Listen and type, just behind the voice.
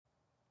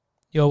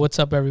Yo, what's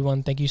up,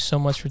 everyone? Thank you so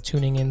much for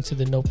tuning in to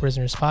the No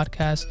Prisoners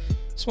podcast.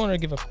 Just wanted to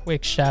give a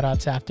quick shout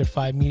out to After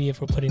 5 Media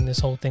for putting this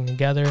whole thing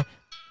together.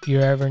 If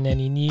you're ever in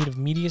any need of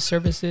media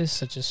services,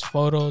 such as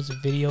photos,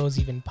 videos,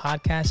 even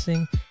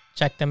podcasting,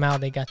 check them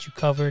out. They got you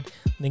covered.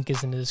 Link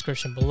is in the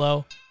description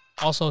below.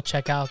 Also,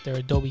 check out their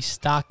Adobe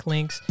stock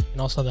links and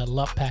also the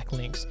LUT Pack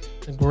links.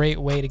 It's a great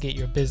way to get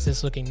your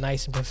business looking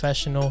nice and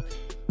professional.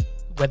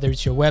 Whether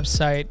it's your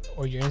website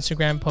or your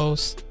Instagram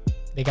posts,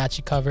 they got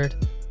you covered.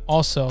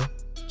 Also,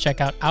 check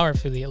out our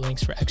affiliate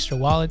links for extra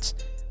wallets.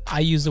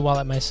 I use the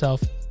wallet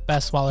myself.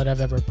 Best wallet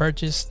I've ever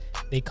purchased.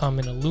 They come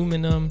in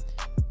aluminum,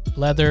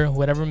 leather,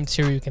 whatever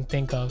material you can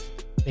think of.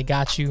 They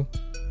got you,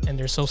 and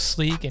they're so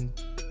sleek and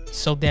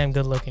so damn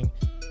good looking.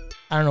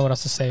 I don't know what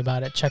else to say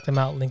about it. Check them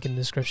out. Link in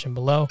the description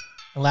below.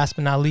 And last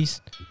but not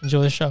least,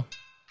 enjoy the show.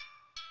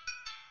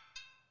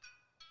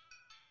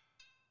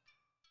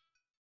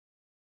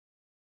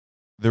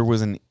 There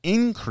was an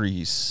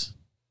increase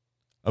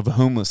of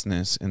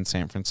homelessness in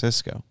San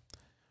Francisco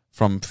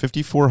from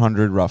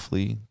 5,400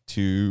 roughly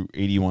to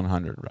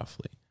 8,100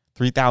 roughly.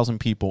 3,000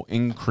 people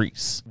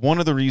increase. One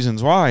of the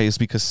reasons why is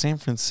because San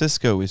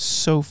Francisco is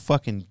so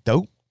fucking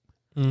dope.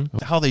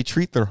 How they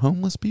treat their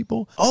homeless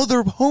people.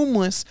 Other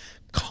homeless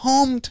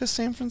come to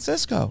San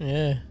Francisco.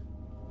 Yeah.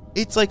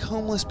 It's like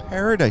homeless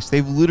paradise.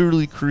 They've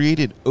literally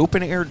created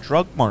open air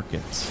drug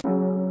markets.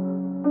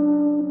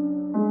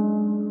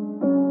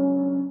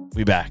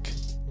 We back.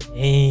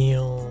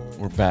 Damn.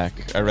 We're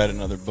back. I read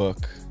another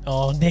book.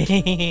 Oh,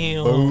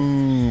 damn.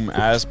 Boom.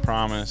 As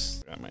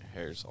promised. Got my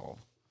hair's all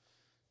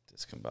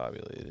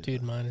discombobulated.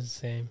 Dude, mine is the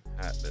same.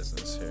 Hat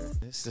business here.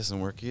 This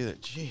doesn't work either.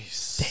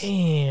 Jeez.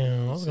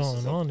 Damn. What's This going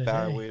is on a today?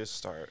 bad way to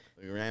start.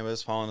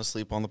 Rainbow's falling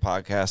asleep on the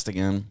podcast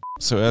again.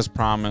 So as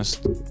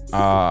promised,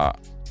 I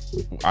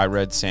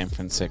read San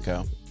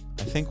Francisco.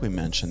 I think we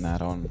mentioned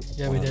that on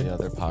one of the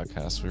other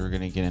podcasts. We were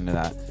going to get into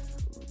that.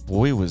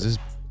 Boy, was this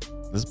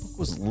book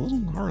was a little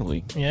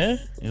gnarly. Yeah?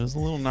 It was a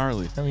little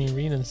gnarly. I mean,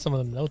 reading some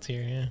of the notes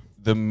here, yeah.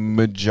 The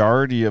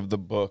majority of the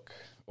book,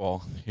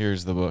 well,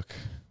 here's the book.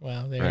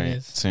 Wow, there Right, it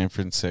is. San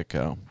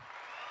Francisco.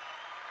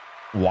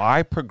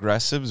 Why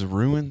progressives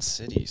ruin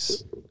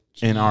cities.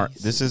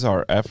 This is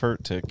our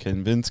effort to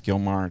convince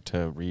Gilmar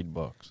to read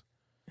books.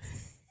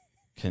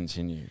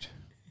 Continued.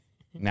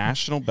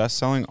 National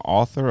best-selling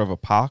author of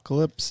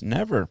Apocalypse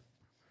Never.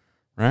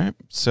 Right?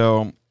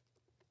 So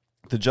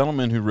the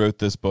gentleman who wrote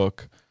this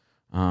book,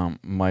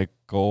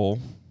 Michael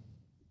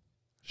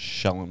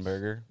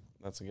Shellenberger.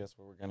 That's, I guess,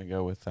 where we're going to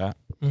go with that.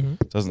 Mm-hmm.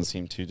 Doesn't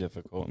seem too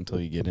difficult until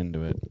you get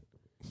into it.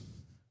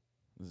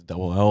 These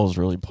double L's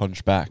really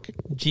punch back.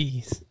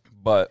 Jeez.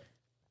 But,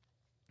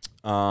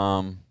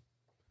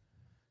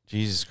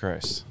 Jesus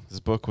Christ, this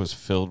book was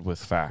filled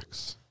with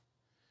facts.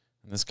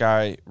 And this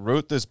guy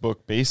wrote this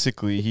book.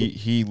 Basically,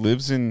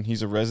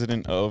 he's a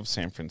resident of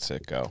San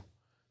Francisco.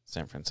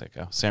 That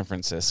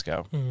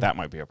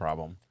might be a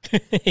problem.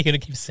 You're going to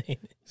keep saying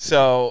it.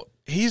 So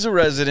he's a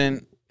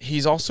resident.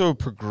 He's also a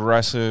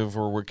progressive,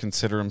 or would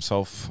consider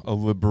himself a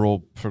liberal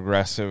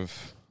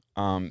progressive,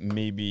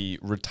 maybe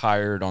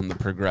retired on the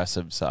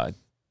progressive side.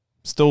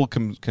 Still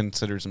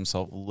considers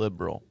himself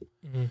liberal,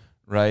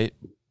 right?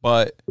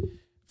 But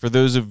for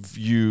those of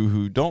you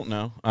who don't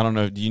know, I don't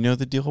know, do you know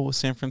the deal with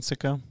San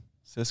Francisco?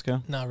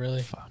 Cisco? Not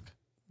really. Fuck.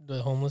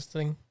 The homeless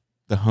thing?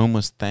 The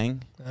homeless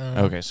thing?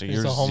 Okay, so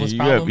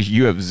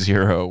you have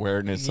zero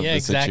awareness of the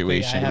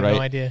situation, I have right?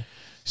 no idea.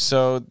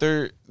 So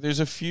there's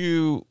a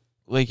few,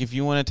 like, if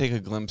you want to take a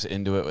glimpse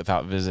into it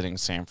without visiting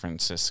San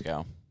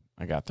Francisco,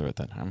 I got through at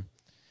that time.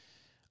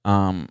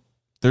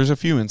 There's a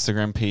few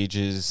Instagram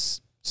pages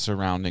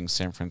surrounding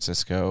San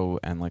Francisco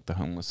and like the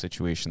homeless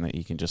situation that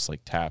you can just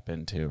like tap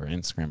into, or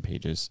Instagram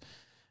pages.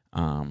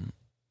 And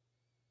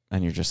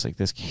you're just like,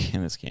 this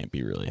can't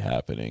be really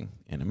happening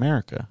in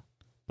America,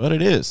 but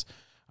it is.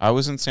 I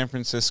was in San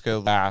Francisco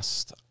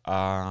last.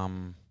 I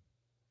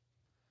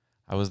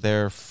was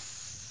there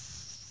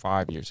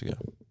 5 years ago,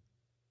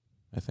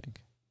 I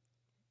think.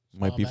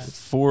 Might be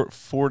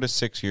 4 to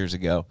 6 years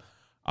ago.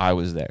 I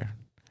was there,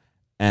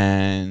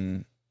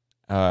 and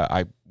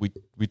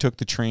we took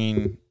the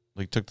train,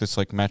 like took this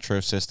like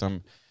metro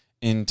system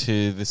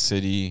into the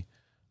city,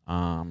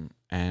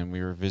 and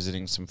we were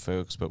visiting some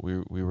folks, but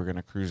we were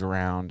gonna cruise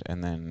around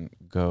and then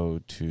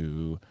go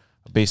to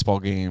a baseball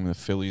game. The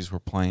Phillies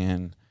were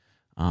playing.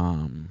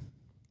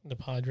 The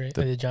Padres,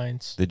 the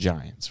Giants. The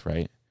Giants,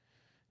 right?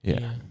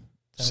 Yeah.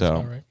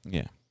 So right.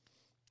 Yeah,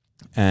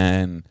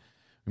 and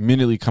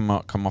immediately come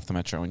off the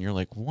metro, and you're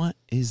like, "What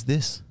is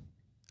this?"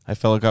 I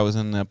felt like I was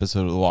in an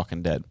episode of The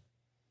Walking Dead.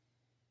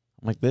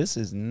 I'm like, this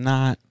is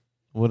not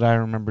what I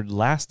remembered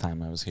last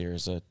time I was here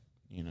as a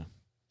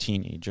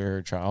teenager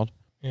or child.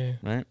 Yeah.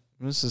 Right.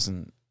 This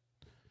isn't.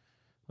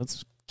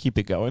 Let's keep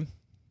it going.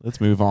 Let's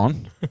move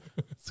on.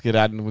 Let's get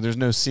out. There's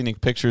no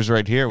scenic pictures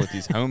right here with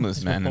these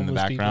homeless men in the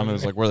background. It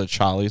was like where the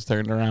trolleys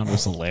turned around. It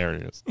was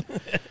hilarious.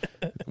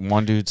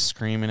 One dude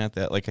screaming at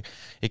that. Like,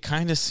 it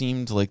kind of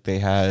seemed like they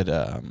had,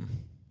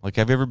 like,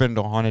 have you ever been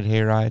to a haunted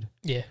hayride?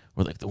 Yeah.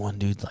 Where, like, the one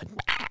dude's like,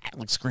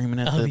 like screaming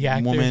at Oh, the the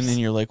actors. woman, and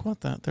you're like,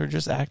 what the? They're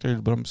just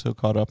actors, but I'm so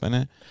caught up in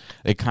it.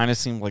 It kind of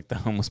seemed like the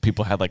homeless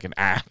people had like an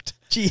act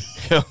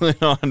going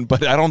on,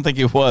 but I don't think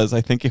it was.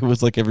 I think it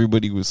was like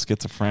everybody was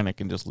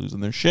schizophrenic and just losing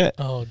their shit.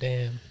 Oh,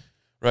 damn.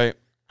 Right.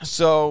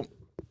 So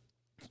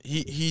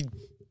he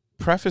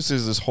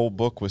prefaces this whole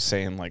book with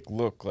saying, like,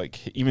 look,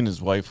 like, even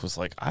his wife was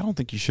like, I don't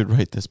think you should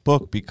write this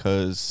book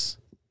because,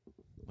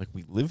 like,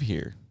 we live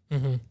here.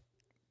 Mm-hmm.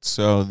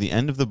 So the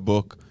end of the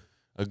book,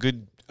 a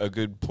good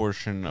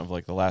portion of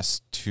like the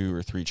last 2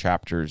 or 3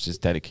 chapters is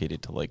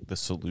dedicated to like the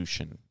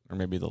solution, or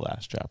maybe the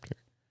last chapter.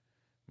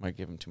 Might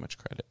give him too much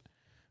credit,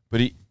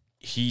 but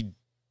he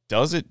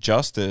does it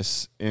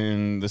justice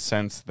in the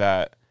sense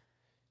that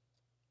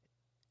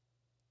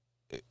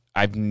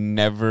I've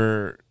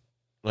never,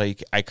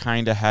 like, I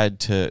kind of had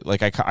to,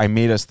 like, I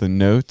made us the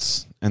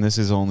notes, and this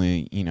is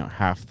only,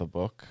 half the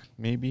book,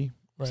 maybe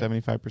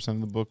 75%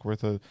 of the book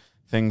worth of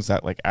things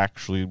that like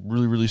actually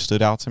really, really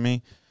stood out to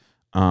me.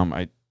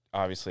 I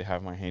obviously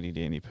have my handy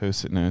dandy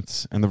Post-it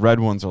notes, and the red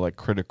ones are like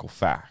critical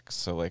facts.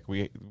 So like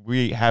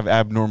we have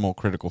abnormal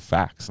critical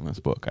facts in this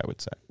book, I would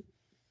say.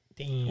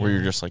 Damn. Where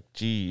you're just like,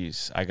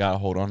 geez, I gotta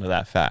hold on to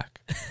that fact.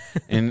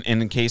 and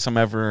in case I'm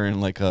ever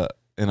in like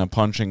in a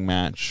punching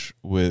match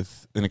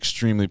with an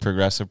extremely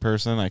progressive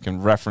person, I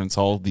can reference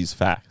all of these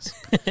facts,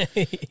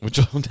 which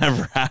will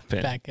never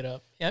happen. Back it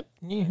up. Yep.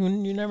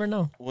 You never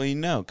know.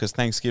 Well, because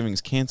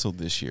Thanksgiving's canceled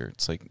this year.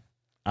 It's like,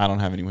 I don't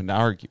have anyone to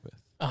argue with.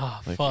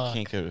 Oh, like, fuck. I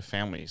can't go to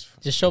families.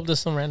 Just show up to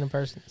some random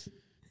persons.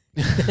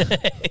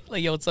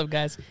 Like, yo, what's up,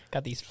 guys?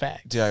 Got these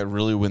facts. Dude, I'd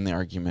really win the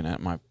argument at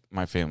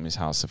my family's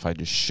house if I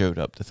just showed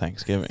up to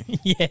Thanksgiving.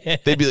 Yeah.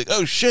 They'd be like,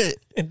 oh, shit.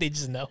 And they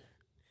just know.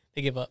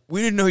 They give up.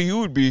 We didn't know you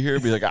would be here.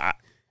 Be like,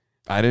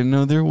 I didn't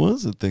know there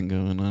was a thing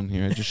going on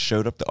here. I just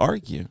showed up to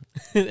argue.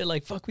 They're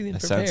like, fuck, we didn't I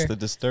prepare. sense the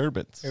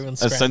disturbance.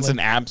 Everyone's I sense scrambling. an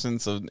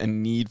absence of a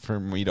need for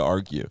me to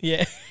argue.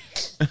 Yeah.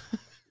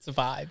 It's a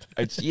vibe.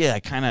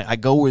 I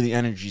go where the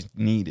energy's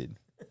needed.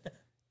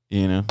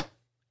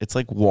 It's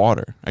like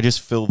water. I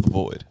just fill the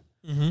void.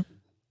 Mm-hmm.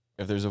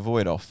 If there's a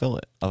void, I'll fill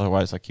it.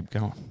 Otherwise, I keep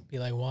going. Be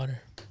like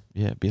water.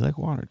 Yeah, be like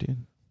water,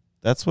 dude.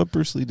 That's what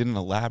Bruce Lee didn't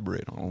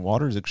elaborate on.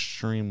 Water is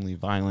extremely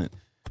violent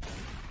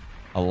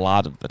a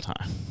lot of the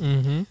time.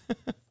 Mm-hmm.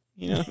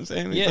 You know what I'm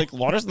saying? Yeah. It's like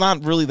water's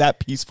not really that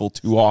peaceful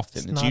too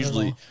often. It's not at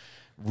usually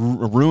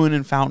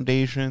ruining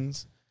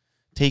foundations,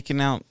 taking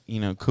out,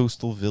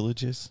 coastal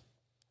villages.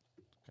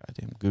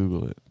 Goddamn,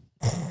 Google it.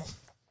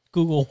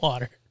 Google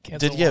water.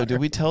 Did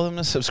we tell them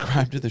to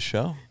subscribe to the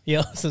show?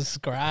 Yo,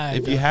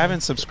 subscribe. If you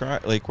haven't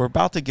subscribed, like, we're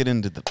about to get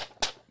into the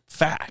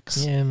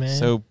facts. Yeah, man.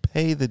 So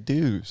pay the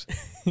dues.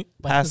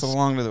 Pass it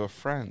along to their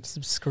friends.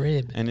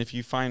 Subscribe. And if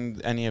you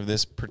find any of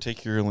this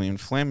particularly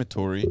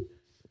inflammatory,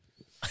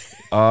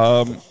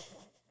 hit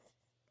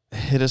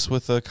us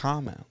with a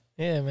comment.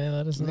 Yeah, man,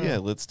 let us know. Yeah,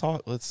 let's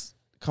talk. Let's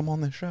come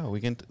on the show.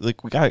 We can we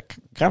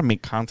gotta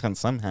make content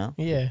somehow.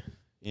 Yeah.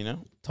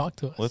 Talk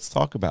to us. Let's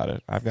talk about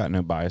it. I've got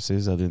no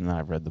biases other than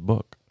I've read the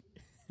book.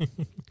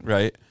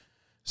 Right?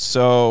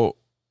 So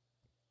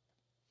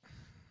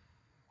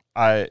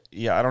I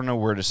don't know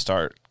where to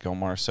start,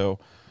 Gilmar. So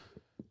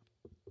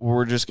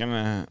we're just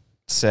gonna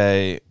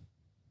say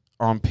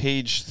on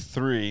page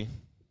 3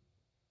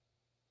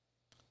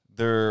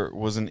 there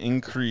was an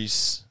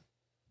increase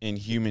in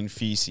human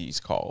feces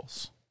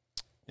calls.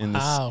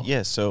 Wow.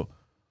 So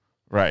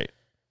right.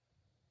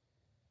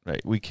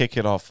 We kick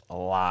it off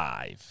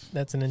live.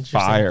 That's an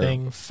interesting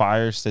thing.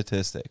 Fire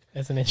statistic.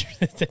 That's an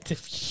interesting statistic.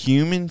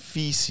 Human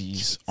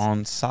feces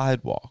on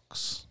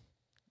sidewalks,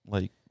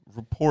 like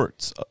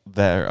reports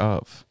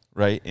thereof,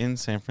 right, in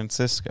San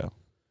Francisco.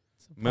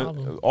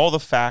 All the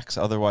facts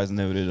otherwise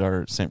noted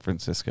are San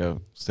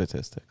Francisco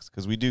statistics,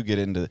 because we do get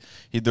into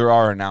there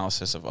are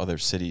analysis of other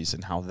cities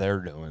and how they're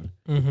doing.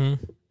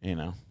 Mm-hmm.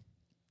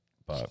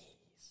 But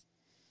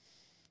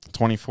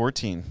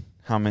 2014,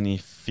 how many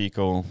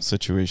fecal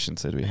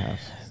situations did we have?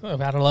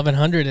 About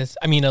 1,100.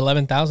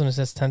 11,000. It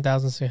says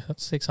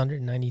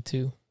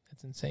 10,692.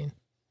 That's insane.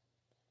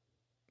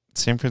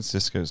 San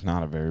Francisco is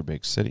not a very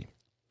big city.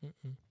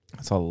 Mm-mm.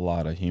 That's a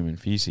lot of human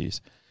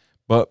feces.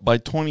 But by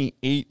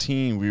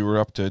 2018, we were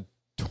up to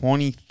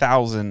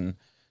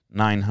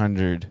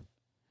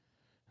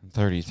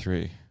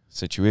 20,933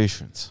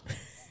 situations.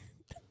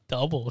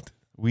 Doubled.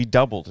 We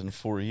doubled in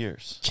 4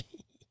 years. Jesus.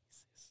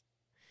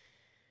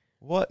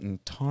 What in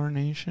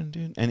tarnation,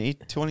 dude? And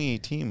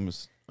 2018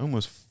 was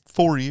almost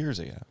 4 years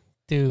ago.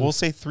 Dude. We'll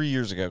say 3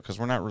 years ago because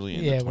we're not really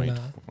in the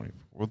 2020.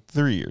 Well,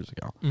 3 years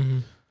ago. Mm-hmm.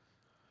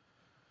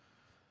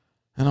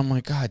 And I'm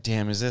like, God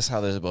damn, is this how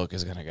this book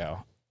is going to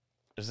go?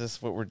 Is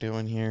this what we're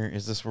doing here?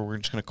 Is this where we're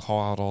just going to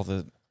call out all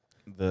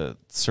the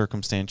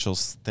circumstantial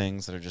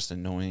things that are just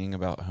annoying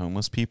about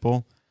homeless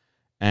people?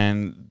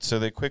 And so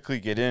they quickly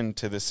get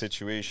into the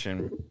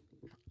situation.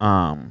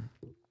 And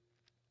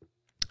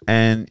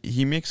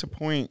he makes a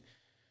point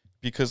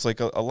because, like,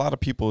 a lot of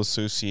people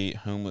associate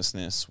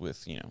homelessness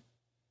with,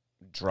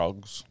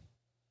 drugs.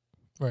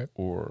 Right.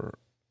 Or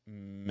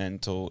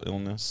mental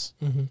illness.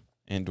 Mm-hmm.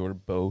 And or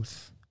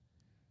both.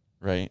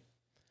 Right?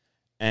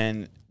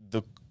 And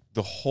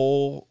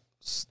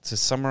to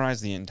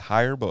summarize the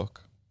entire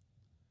book,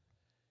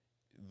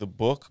 the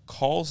book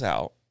calls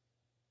out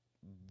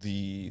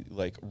the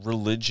like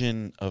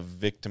religion of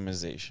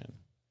victimization,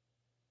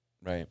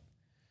 right?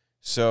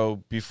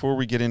 So before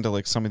we get into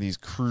like some of these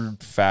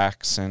crude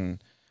facts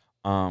and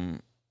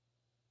some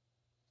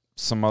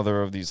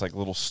other of these like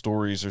little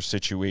stories or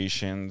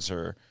situations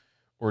or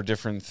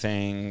different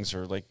things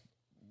or like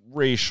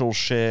racial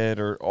shit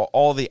or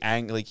all the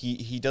like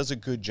he does a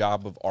good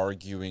job of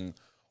arguing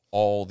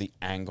all the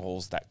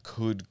angles that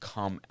could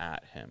come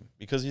at him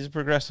because he's a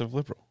progressive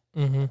liberal,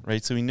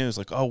 right? So he knows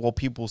like, oh, well,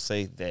 people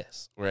say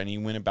this, and he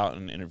went about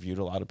and interviewed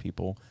a lot of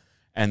people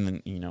and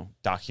then, you know,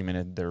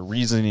 documented their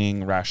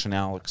reasoning,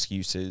 rationale,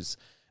 excuses,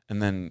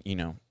 and then, you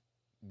know,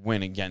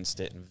 went against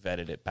it and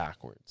vetted it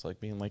backwards, like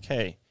being like,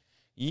 hey,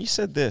 you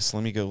said this,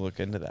 let me go look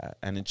into that.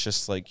 And it's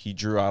just like he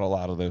drew out a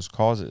lot of those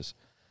causes.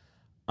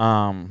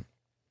 And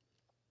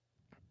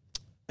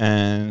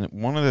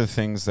one of the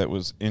things that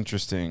was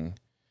interesting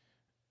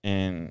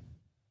and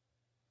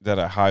that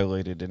I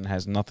highlighted and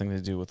has nothing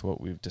to do with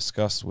what we've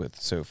discussed with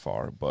so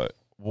far, but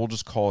we'll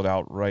just call it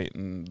out right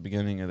in the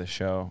beginning of the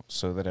show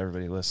so that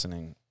everybody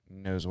listening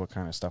knows what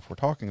kind of stuff we're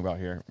talking about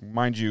here.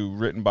 Mind you,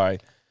 written by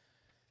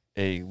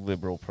a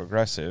liberal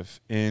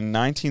progressive. In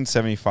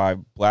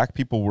 1975, black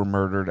people were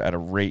murdered at a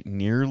rate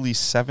nearly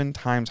 7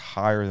 times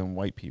higher than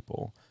white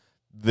people.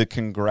 The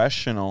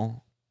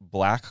Congressional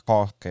Black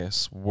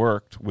Caucus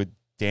worked with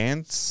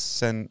then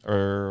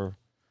Senator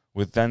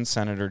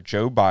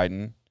Joe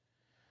Biden,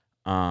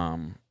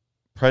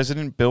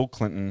 President Bill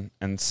Clinton,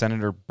 and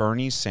Senator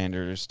Bernie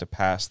Sanders to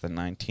pass the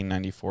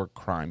 1994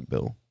 crime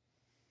bill.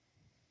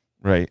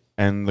 Right.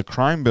 And the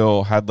crime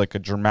bill had like a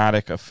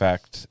dramatic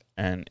effect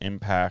and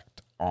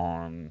impact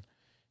on,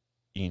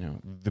 you know,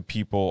 the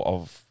people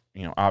of,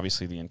 you know,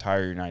 obviously the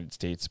entire United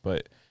States,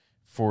 but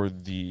for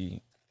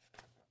this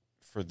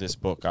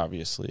book,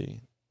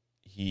 obviously,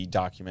 he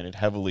documented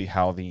heavily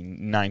how the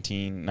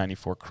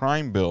 1994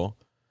 crime bill,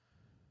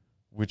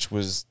 which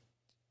was,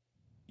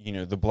 you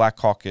know, the Black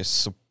Caucus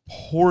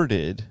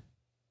supported,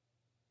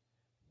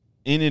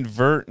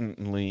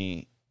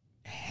 inadvertently,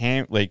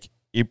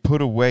 it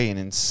put away an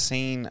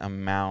insane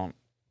amount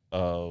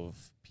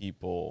of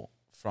people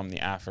from the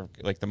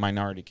the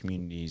minority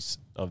communities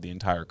of the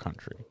entire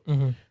country,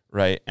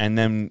 right? And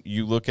then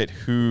you look at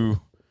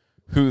who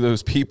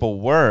those people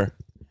were,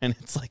 and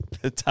it's like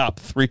the top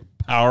 3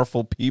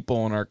 powerful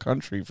people in our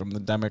country from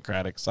the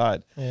Democratic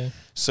side. Yeah.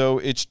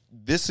 So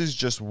this is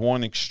just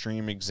one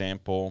extreme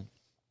example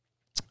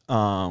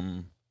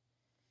of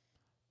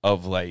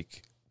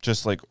like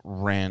just like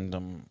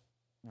random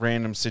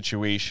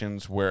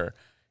situations where,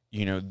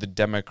 you know, the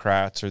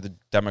Democrats or the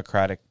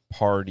Democratic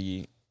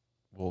Party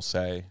will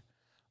say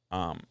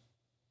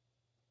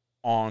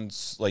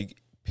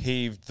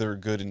paved their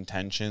good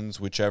intentions,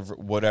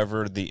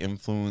 whatever the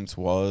influence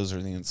was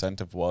or the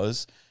incentive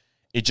was,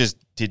 it just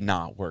did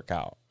not work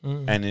out.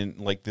 And in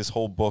like this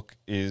whole book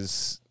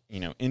is,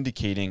 you know,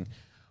 indicating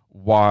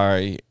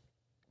why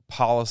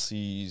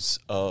policies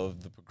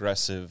of the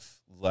progressive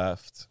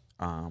left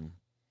are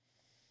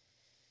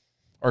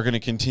going to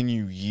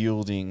continue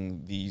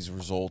yielding these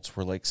results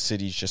where like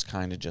cities just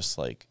kind of just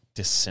like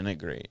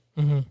disintegrate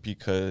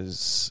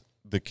because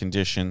the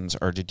conditions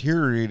are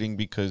deteriorating,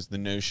 because the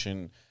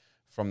notion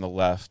from the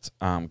left,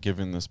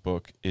 given this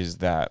book, is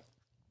that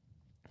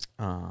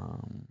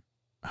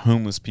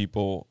homeless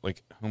people,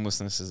 like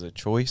homelessness is a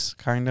choice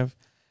kind of,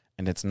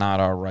 and it's not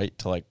our right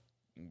to like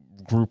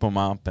group them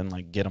up and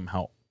like get them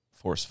help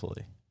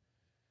forcefully,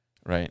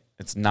 right?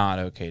 It's not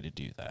okay to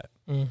do that,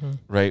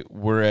 right?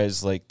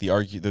 Whereas like the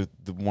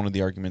one of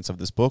the arguments of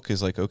this book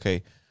is like,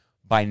 okay,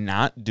 by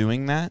not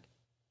doing that,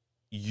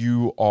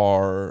 you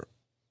are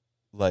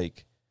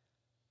like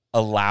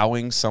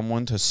allowing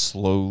someone to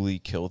slowly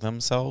kill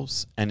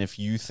themselves. And if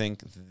you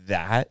think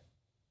that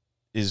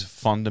is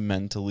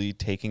fundamentally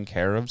taking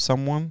care of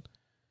someone,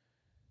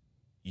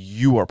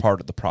 you are part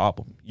of the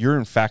problem. You're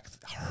in fact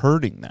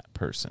hurting that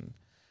person.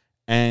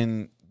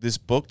 And this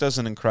book does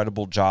an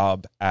incredible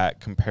job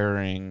at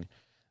comparing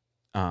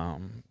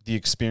the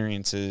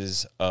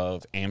experiences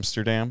of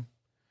Amsterdam,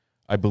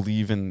 I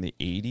believe in the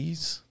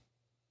 80s,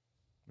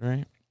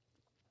 right?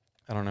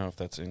 I don't know if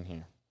that's in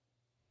here.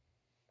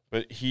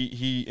 But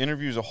he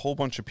interviews a whole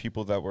bunch of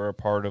people that were a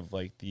part of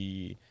like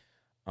the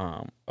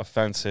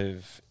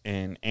offensive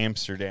in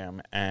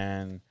Amsterdam,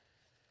 and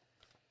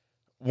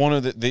one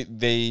of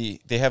they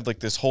have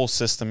like this whole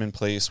system in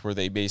place where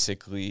they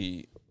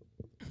basically,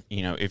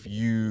 you know, if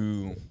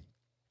you're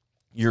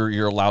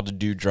allowed to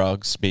do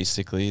drugs,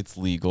 basically it's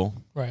legal,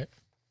 right?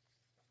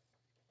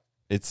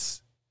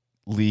 It's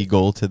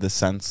legal to the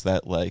sense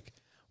that like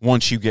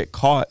once you get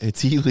caught,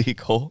 it's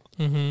illegal,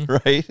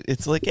 right?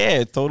 It's like, yeah,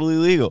 it's totally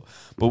legal.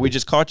 But we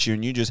just caught you,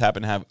 and you just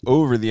happen to have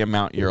over the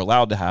amount you're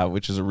allowed to have,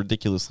 which is a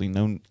ridiculously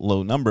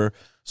low number.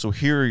 So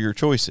here are your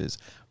choices: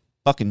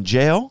 fucking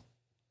jail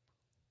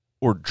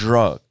or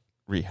drug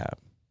rehab,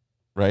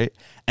 right?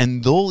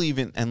 And they'll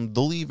even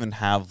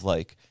have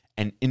like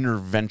an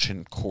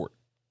intervention court,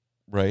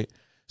 right?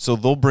 So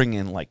they'll bring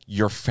in like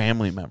your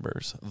family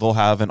members. They'll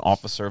have an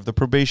officer of the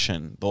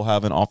probation. They'll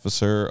have an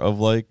officer of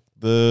like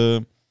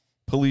the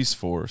police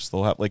force.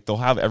 They'll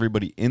have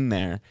everybody in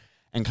there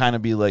and kind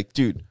of be like,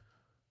 dude,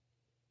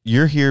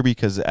 you're here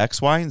because of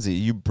X, Y, and Z.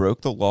 You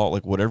broke the law,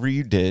 like whatever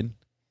you did,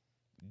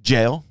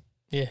 jail,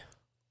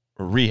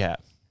 or rehab.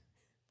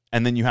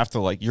 And then you have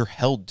to like, you're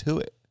held to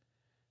it,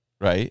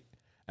 right?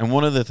 And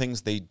one of the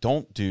things they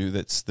don't do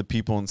that's the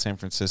people in San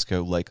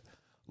Francisco like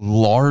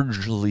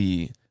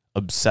largely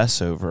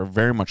obsess over,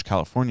 very much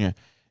California,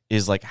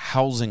 is like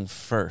housing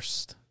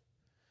first.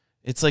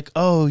 It's like,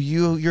 oh,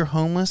 you're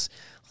homeless.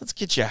 Let's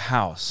get you a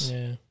house.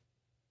 Yeah.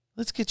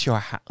 Let's get you a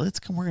house.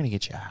 We're gonna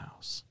get you a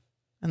house,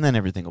 and then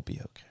everything will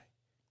be okay,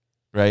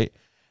 right?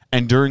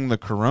 And during the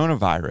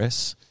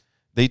coronavirus,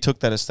 they took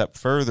that a step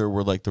further.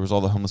 Where like there was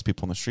all the homeless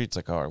people in the streets.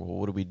 Like, all right, well,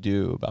 what do we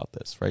do about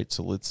this, right?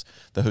 So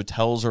the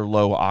hotels are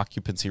low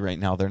occupancy right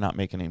now. They're not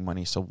making any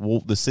money.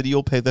 So the city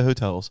will pay the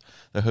hotels.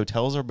 The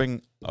hotels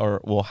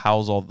will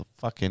house all the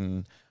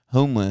fucking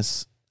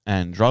homeless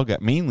and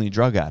mainly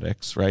drug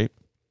addicts, right?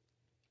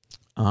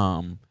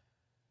 And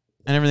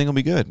everything will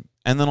be good.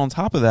 And then on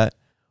top of that,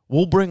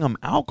 we'll bring them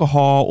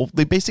alcohol.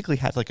 They basically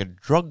had like a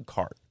drug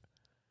cart.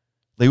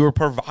 They were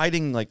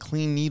providing like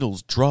clean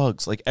needles,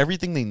 drugs, like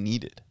everything they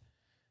needed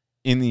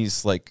in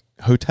these like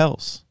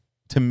hotels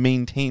to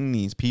maintain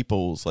these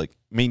people's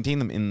maintain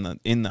them in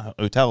the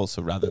hotels.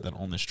 So rather than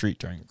on the street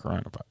during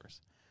coronavirus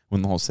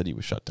when the whole city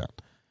was shut down.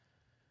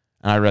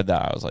 And I read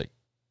that. I was like,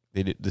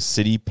 the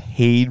city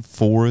paid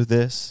for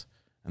this.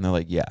 And they're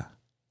like, yeah,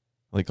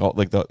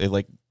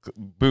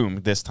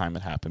 boom, this time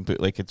it happened. But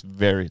like, it's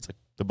like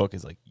the book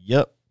is like,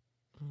 yep,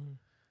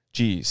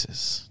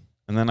 Jesus.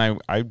 And then I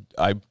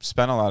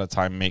spent a lot of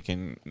time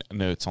making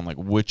notes on like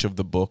which of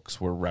the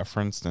books were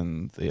referenced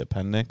in the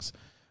appendix,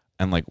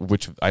 and like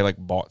which I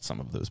bought some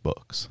of those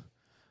books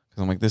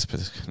because I'm like, this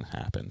couldn't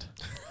happen.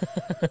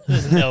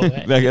 There's no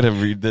way. I gotta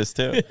read this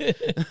too.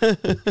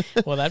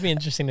 Well, that'd be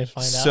interesting to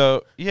find out.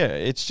 So yeah,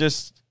 it's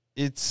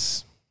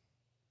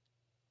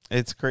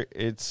great.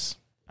 I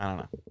don't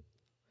know.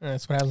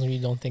 That's what happens when you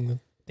don't think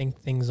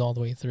things all the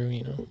way through.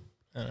 You know.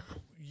 I don't know.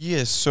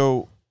 Yeah.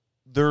 So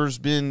there's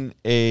been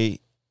they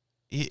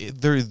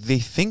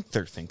think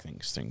they're thinking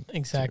things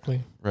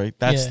exactly right.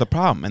 That's the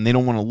problem, and they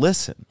don't want to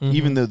listen,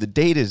 even though the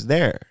data is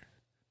there,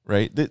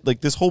 right?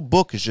 Like this whole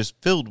book is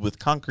just filled with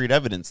concrete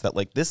evidence that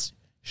like this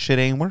shit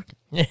ain't working.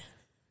 Yeah,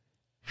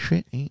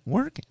 shit ain't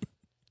working,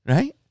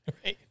 right?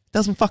 Right.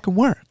 Doesn't fucking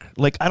work.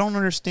 Like I don't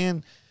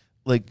understand.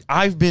 Like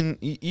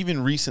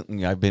even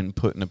recently, I've been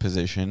put in a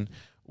position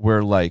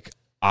where like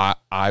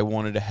I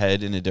wanted to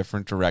head in a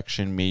different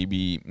direction,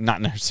 maybe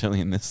not necessarily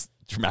in this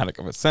dramatic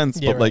of a sense,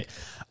 but right.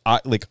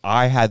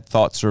 I had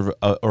thoughts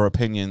or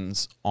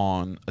opinions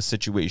on a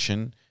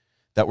situation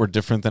that were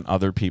different than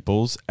other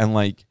people's, and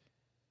like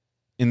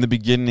in the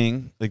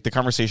beginning, like the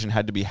conversation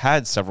had to be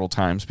had several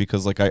times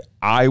because like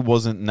I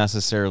wasn't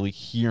necessarily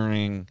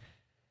hearing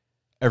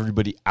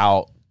everybody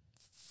out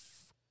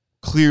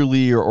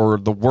clearly, or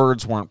the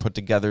words weren't put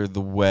together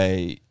the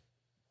way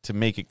to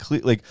make it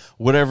clear. Like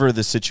whatever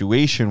the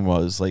situation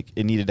was, like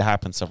it needed to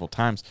happen several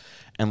times,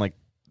 and like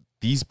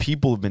these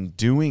people have been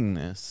doing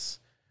this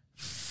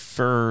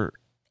for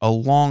a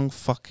long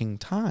fucking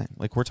time.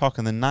 Like we're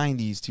talking the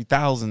 90s,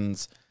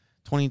 2000s,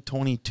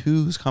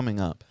 2022's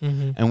coming up.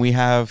 And we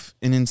have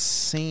an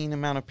insane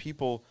amount of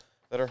people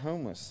that are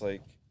homeless.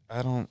 Like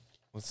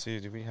let's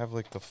see, do we have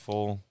like the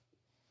full?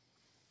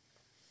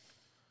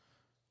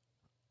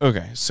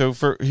 Okay, so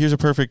here's a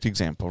perfect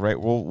example, right?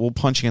 We'll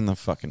punch you in the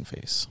fucking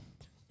face.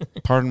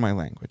 Pardon my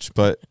language,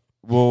 but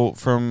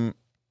from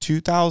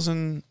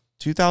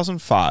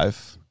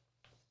 2005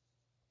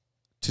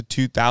 to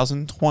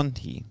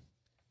 2020,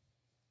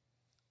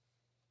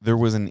 there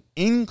was an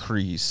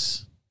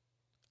increase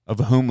of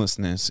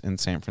homelessness in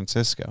San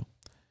Francisco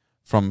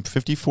from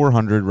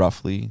 5,400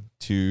 roughly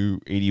to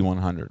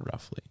 8,100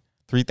 roughly.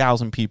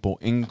 3,000 people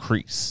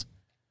increase,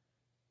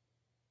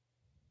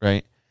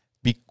 right?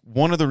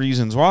 One of the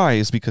reasons why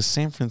is because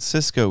San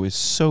Francisco is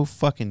so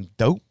fucking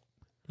dope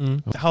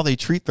with how they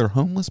treat their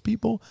homeless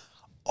people.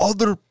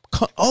 Other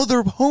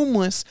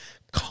homeless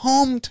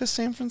come to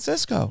San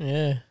Francisco.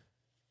 Yeah.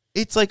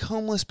 It's like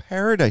homeless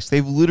paradise.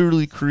 They've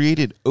literally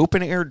created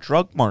open air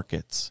drug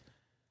markets.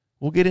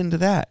 We'll get into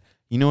that.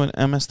 You know what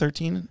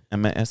MS-13?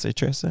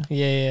 MSHS?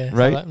 Yeah.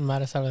 Right?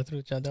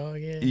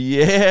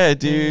 Yeah,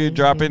 dude.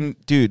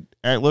 Dude.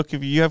 All right, look,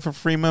 if you have a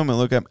free moment,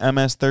 look up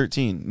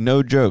MS-13.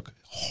 No joke.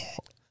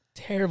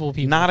 Terrible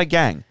people. Not a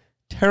gang.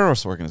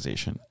 Terrorist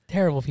organization.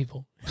 Terrible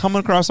people. Coming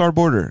across our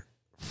border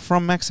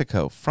from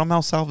Mexico, from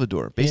El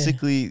Salvador.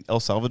 Basically, El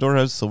Salvador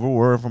has Civil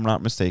War, if I'm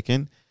not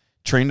mistaken.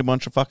 Trained a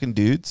bunch of fucking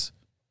dudes.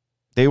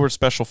 They were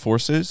special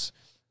forces.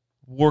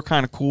 War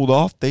kind of cooled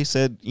off. They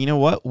said, you know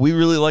what? We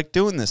really like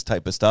doing this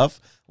type of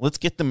stuff. Let's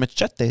get the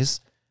machetes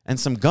and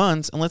some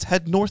guns, and let's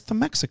head north to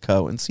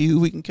Mexico and see who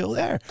we can kill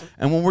there.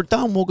 And when we're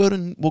done, we'll go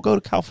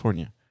to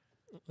California.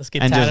 Let's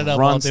get tatted up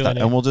while doing it.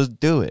 And we'll just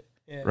do it,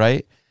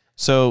 right?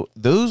 So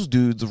those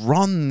dudes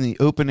run the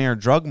open air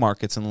drug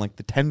markets in like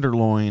the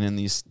Tenderloin and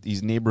these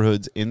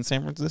neighborhoods in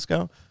San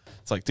Francisco.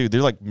 It's like, dude,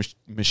 they're like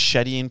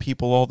macheteing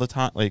people all the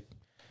time, like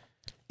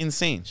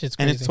insane. Shit's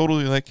and it's crazy.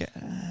 totally like,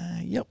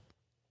 yep.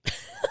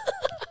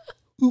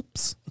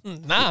 Oops.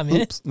 Nah,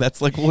 man. Oops. That's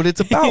like what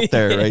it's about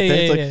there, right? Yeah,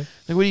 there. It's yeah,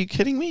 like, what are you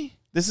kidding me?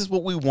 This is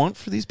what we want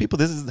for these people.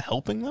 This is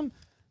helping them.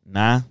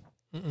 Nah.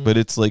 But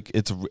it's like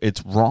it's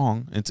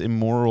wrong. It's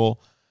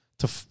immoral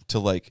to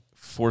like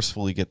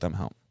forcefully get them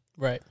help.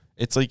 Right.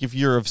 It's like if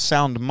you're of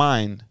sound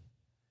mind,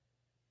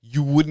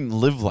 you wouldn't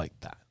live like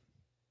that.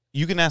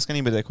 You can ask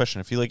anybody that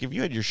question. If you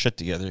had your shit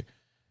together,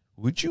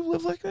 would you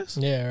live like this?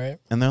 Yeah, right.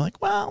 And they're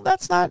like, well,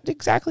 that's not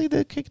exactly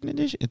the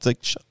condition. It's like,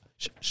 shh,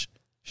 shh, shh,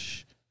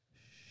 shh,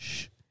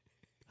 shh.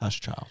 Hush,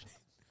 child.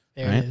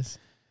 There Right? it is.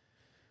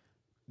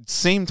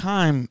 Same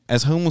time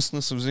as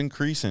homelessness was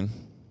increasing.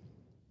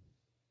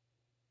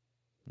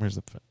 Where's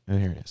the? Oh,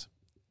 here it is.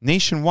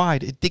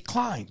 Nationwide, it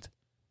declined.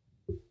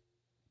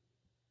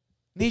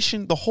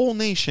 The whole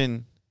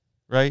nation,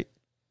 right,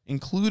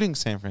 including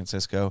San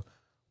Francisco,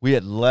 we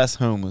had less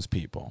homeless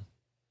people,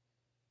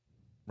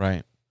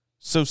 right?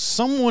 So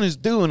someone is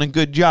doing a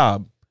good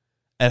job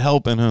at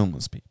helping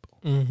homeless people.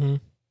 Mm-hmm.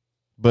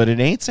 But it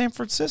ain't San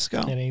Francisco,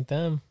 It ain't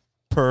them.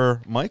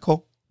 per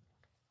Michael.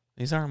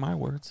 These aren't my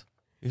words.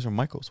 These are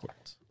Michael's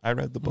words. I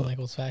read the book.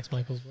 Michael's facts,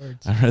 Michael's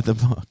words. I read the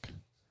book.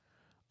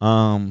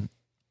 And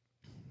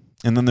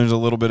then there's a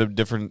little bit of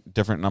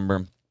different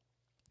number.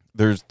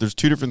 There's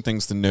two different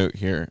things to note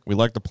here. We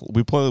like to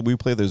we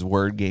play those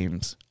word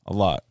games a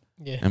lot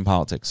Yeah. in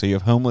politics. So you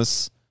have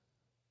homeless,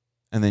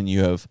 and then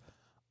you have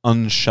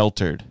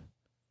unsheltered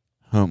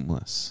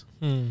homeless,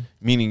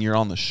 meaning you're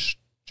on the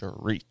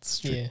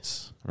streets,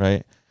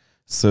 right?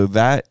 So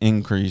that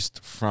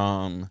increased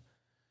from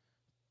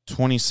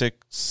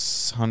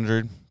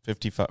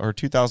 2,655 or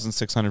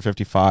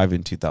 2,655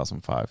 in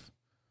 2005,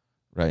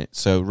 right?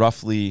 So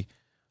roughly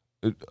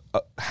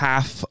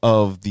half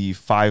of the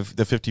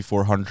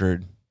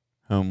 5,400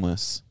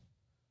 homeless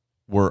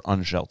were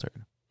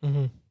unsheltered,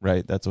 Mm-hmm.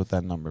 right? That's what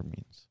that number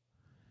means.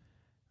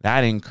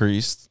 That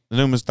increased, it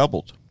almost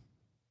doubled,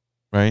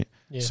 right?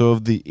 Yeah. So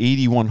of the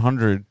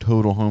 8,100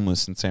 total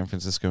homeless in San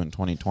Francisco in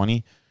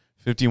 2020,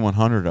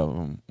 5,100 of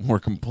them were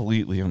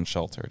completely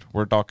unsheltered.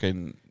 We're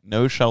talking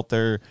no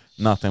shelter,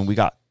 nothing. We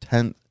got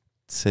tent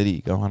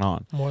city going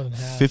on. More than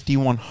half.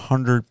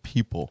 5,100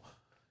 people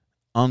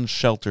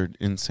unsheltered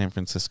in San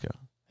Francisco.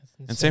 That's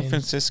In San insane.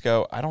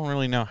 Francisco, I don't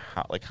really know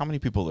how many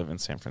people live in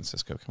San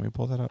Francisco. Can we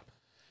pull that up?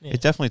 Yeah.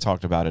 It definitely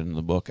talked about it in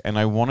the book, and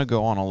I want to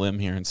go on a limb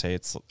here and say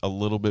it's a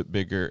little bit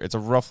bigger. It's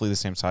roughly the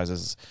same size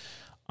as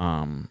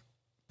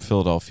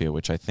Philadelphia,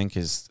 which I think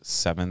is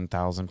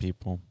 7,000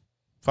 people.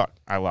 Fuck,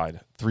 I lied.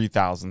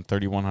 3,000,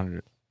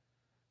 3,100.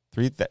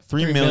 3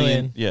 million.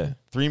 million. Yeah,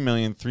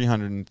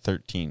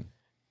 3,313.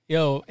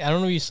 Yo, I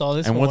don't know if you saw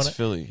this. And but what's when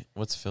Philly?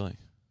 What's Philly?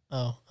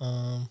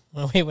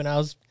 when I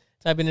was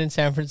typing in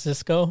San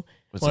Francisco,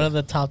 What's one that? of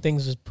the top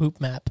things was poop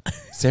map.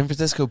 San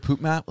Francisco poop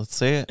map. Let's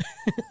say it.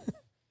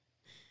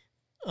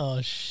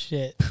 Oh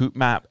shit! Poop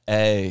map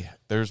A.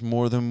 There's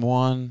more than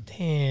one.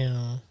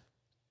 Damn.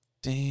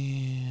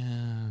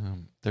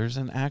 There's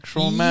an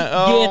actual Get map. the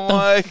Oh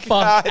my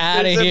fuck God.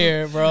 out of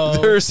here, bro.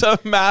 There's a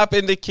map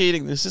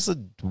indicating this is a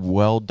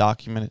well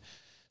documented.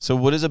 So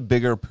what does a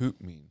bigger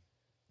poop mean?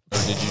 Or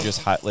did you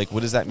just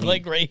what does that mean?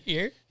 Like right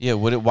here, yeah.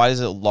 Why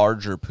is it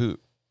larger poop?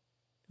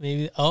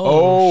 maybe.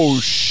 Oh, Oh,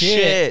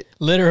 shit.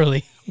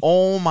 Literally.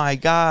 Oh my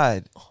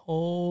God.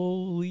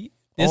 Holy.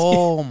 This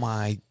Oh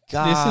my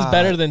God. This is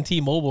better than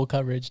T-Mobile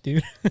coverage,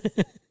 dude.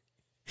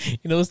 You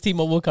know those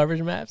T-Mobile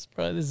coverage maps,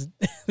 bro? This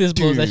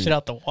blows that Dude. shit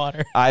out the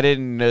water. I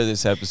didn't know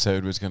this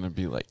episode was gonna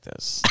be like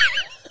this.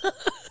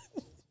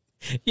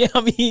 Yeah,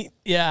 I mean,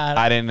 yeah.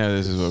 I didn't know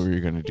this is what we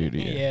were gonna do to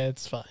you. Yeah,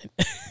 it's fine.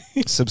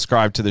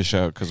 Subscribe to the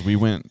show because we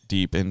went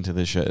deep into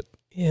the shit.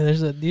 Yeah,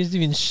 there's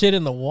even shit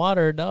in the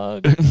water,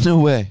 dog. No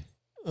way.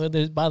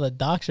 There's by the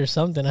docks or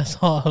something. I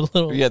saw a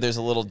little. Yeah, there's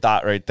a little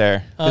dot right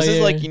there. Oh, This is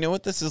yeah. like, you know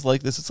what this is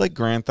like? This is like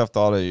Grand Theft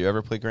Auto. You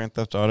ever play Grand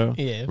Theft Auto?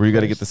 Yeah, of Where you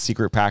got to course. get the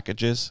secret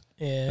packages?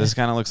 Yeah. This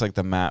kind of looks like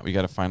the map. We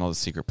got to find all the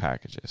secret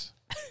packages.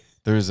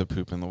 There is a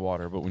poop in the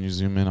water, but when you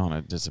zoom in on it,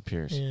 it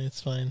disappears. Yeah,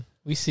 it's fine.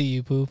 We see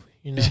you, poop.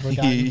 You're never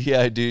forgotten.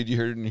 Yeah, dude,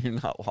 you're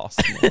not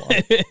lost in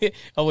the water.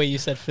 Oh wait, you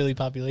said Philly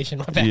population.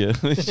 My bad. Yeah.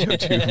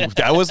 Dude,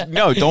 that was,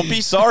 no, don't be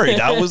sorry.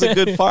 That was a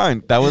good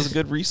find. That was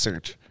good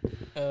research.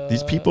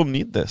 These people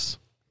need this.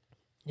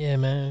 Yeah,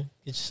 man.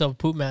 Get yourself a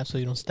poop map so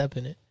you don't step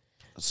in it.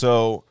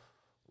 So,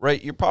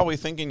 right, you're probably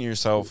thinking to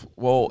yourself,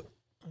 well,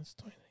 That's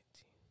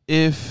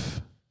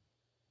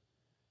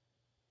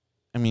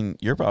 2019.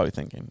 you're probably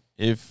thinking,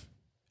 if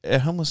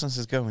homelessness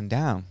is going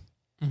down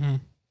Mm-hmm.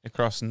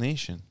 across the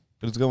nation,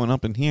 but it's going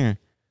up in here,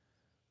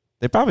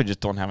 they probably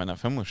just don't have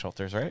enough homeless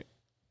shelters, right?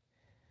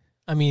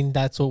 I mean,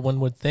 that's what one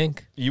would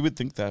think. You would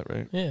think that,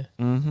 right? Yeah.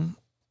 Mm-hmm.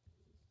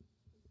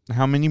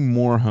 How many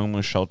more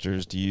homeless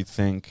shelters do you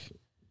think,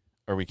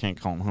 or we can't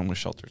call them homeless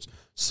shelters,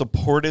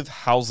 supportive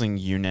housing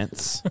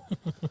units?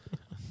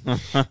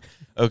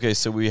 Okay,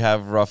 so we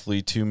have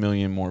roughly 2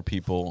 million more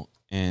people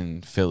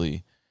in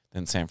Philly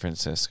than San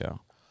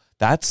Francisco.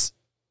 That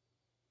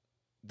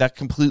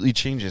completely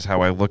changes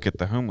how I look at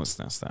the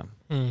homelessness then.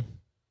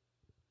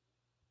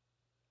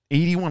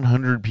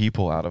 8,100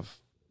 people out of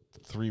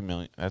 3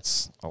 million.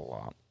 That's a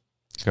lot.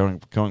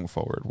 Going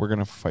forward, we're going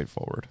to fight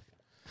forward.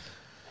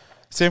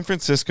 San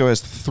Francisco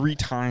has 3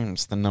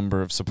 times the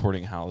number of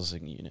supporting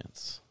housing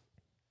units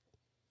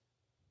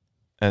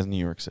as New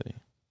York City.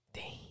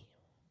 Damn.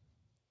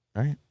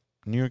 Right?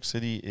 New York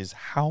City is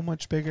how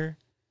much bigger?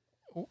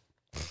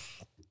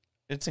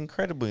 It's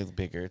incredibly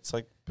bigger. It's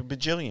like a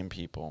bajillion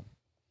people.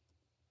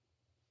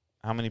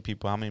 How many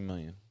people? How many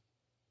million?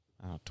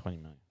 20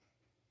 million.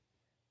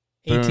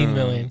 18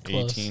 million.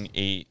 Close.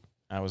 18.8.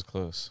 I was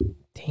close.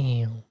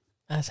 Damn.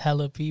 That's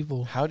hella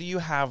people. How do you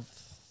have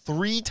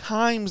 3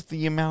 times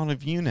the amount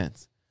of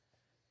units?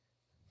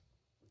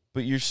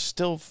 But you're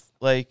still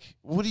like,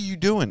 what are you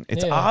doing?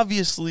 It's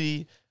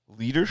obviously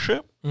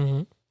leadership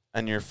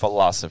and your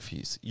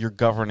philosophies, your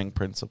governing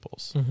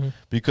principles.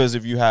 Because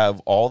if you have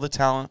all the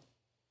talent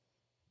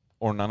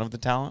or none of the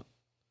talent,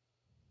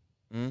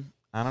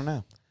 I don't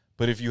know.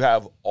 But if you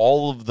have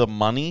all of the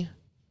money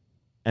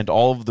and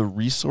all of the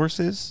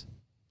resources,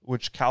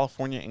 which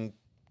California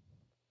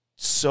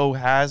so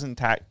has in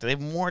tax, they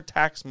have more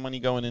tax money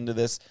going into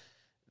this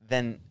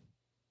than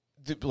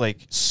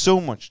like so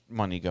much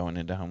money going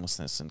into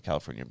homelessness in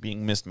California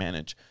being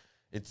mismanaged.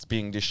 It's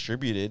being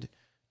distributed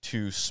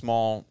to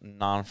small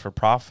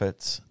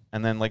non-for-profits,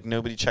 and then like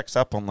nobody checks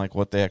up on like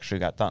what they actually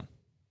got done.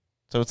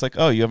 So it's like,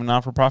 oh, you have a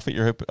non-for-profit,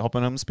 you're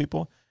helping homeless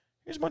people.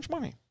 Here's a bunch of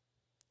money.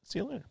 See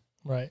you later.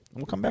 Right. And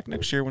we'll come back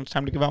next year when it's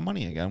time to give out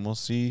money again. We'll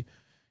see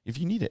if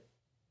you need it.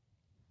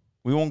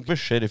 We won't give a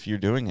shit if you're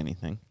doing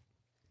anything.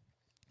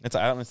 It's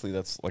honestly,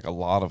 that's like a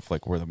lot of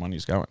like where the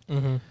money's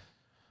going.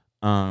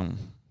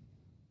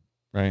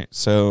 Right.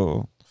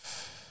 So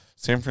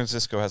San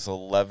Francisco has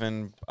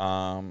 11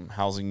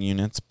 housing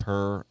units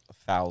per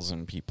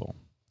 1,000 people,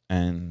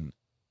 and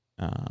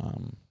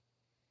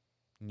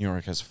New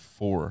York has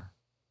 4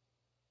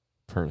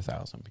 per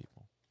 1,000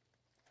 people.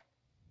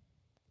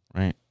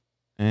 Right.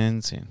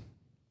 Insane.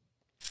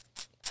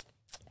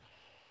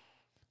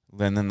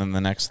 Then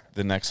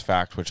the next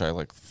fact, which I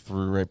like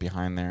threw right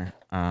behind there,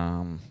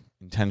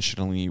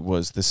 intentionally,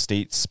 was the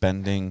state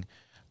spending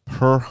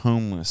per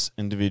homeless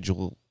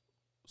individual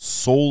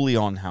solely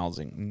on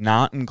housing,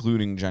 not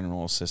including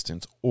general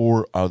assistance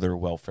or other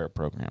welfare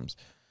programs.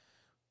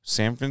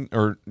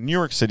 New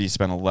York City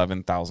spent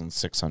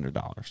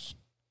 $11,600.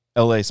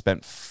 LA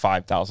spent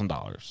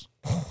 $5,000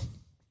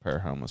 per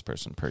homeless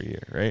person per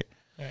year, right?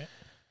 Right.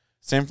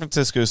 San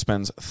Francisco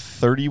spends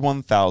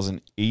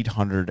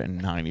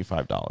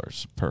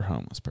 $31,895 per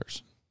homeless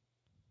person.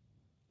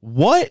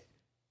 What?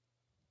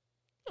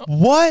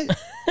 What?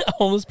 A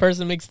homeless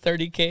person makes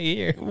 $30K a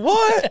year.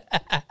 What?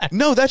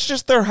 No, that's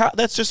just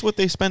that's just what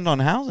they spend on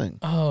housing.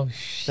 Oh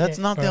shit. That's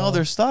not the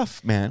other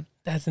stuff, man.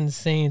 That's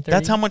insane.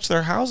 That's how much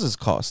their houses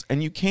cost.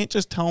 And you can't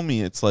just tell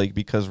me it's like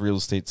because real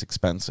estate's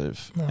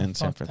expensive in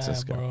San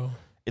Francisco. Bro.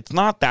 It's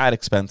not that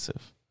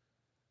expensive.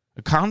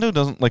 A condo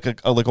doesn't like a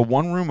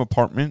 1-room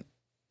apartment,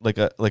 like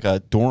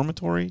a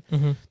dormitory,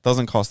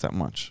 doesn't cost that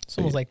much. It's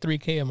almost like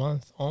 $3K a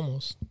month,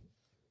 almost.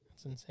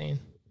 That's insane.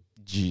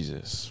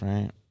 Jesus,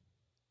 right?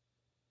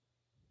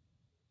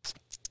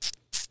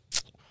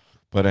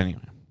 But anyway,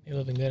 you're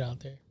living good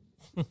out there.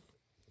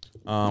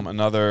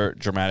 Another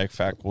dramatic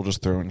fact we'll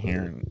just throw in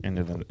here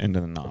into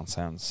the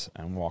nonsense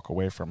and walk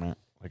away from it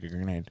like a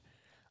grenade.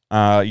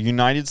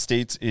 United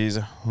States is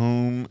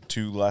home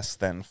to less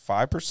than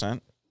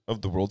 5%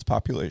 of the world's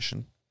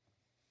population,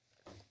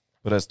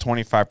 but has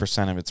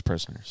 25% of its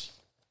prisoners.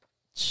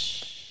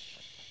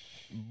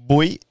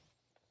 Boy,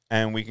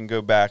 and we can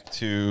go back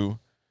to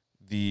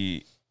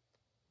in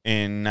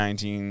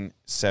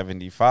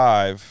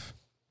 1975.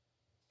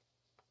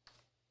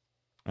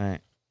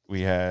 Right,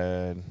 we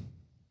had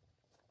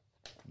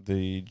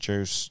the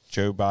Joe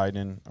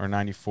Biden, or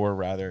 94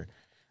 rather.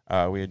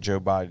 We had Joe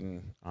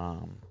Biden,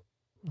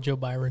 Joe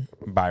Byron,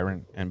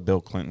 and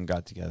Bill Clinton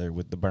got together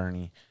with the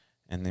Bernie,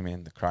 and they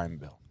made the crime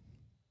bill.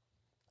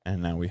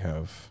 And now we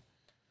have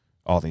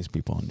all these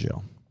people in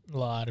jail. A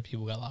lot of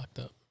people got locked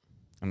up,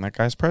 and that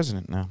guy's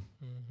president now.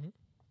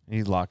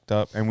 He's locked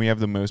up, and we have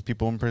the most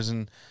people in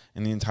prison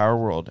in the entire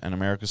world. And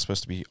America's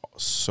supposed to be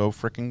so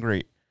freaking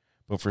great,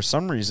 but for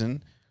some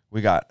reason, we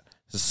got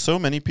so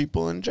many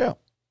people in jail,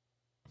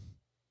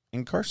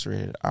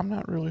 incarcerated. I'm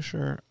not really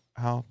sure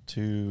how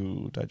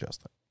to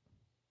digest that.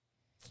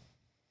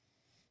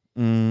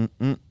 So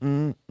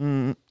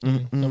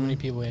many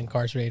people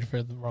incarcerated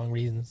for the wrong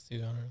reasons too. I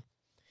don't know.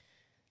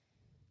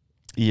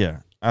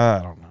 Yeah,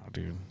 I don't know,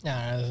 dude.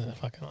 Nah, that's a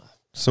fucking lot.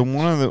 So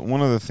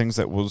one of the things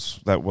that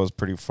was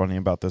pretty funny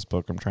about this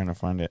book, I'm trying to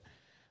find it.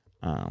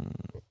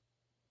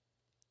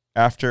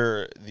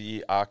 After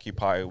the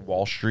Occupy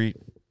Wall Street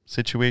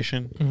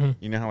situation,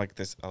 you know how like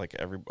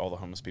all the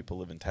homeless people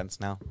live in tents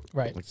now,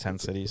 right? Like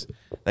tent cities.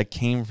 That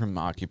came from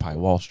Occupy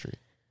Wall Street,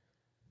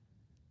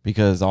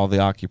 because all the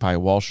Occupy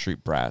Wall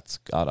Street brats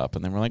got up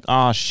and they were like,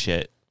 "Oh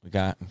shit,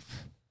 damn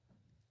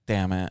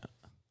it,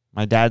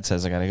 My dad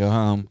says I got to go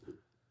home.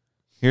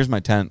 Here's my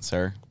tent,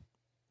 sir.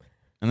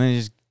 And then he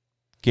just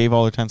gave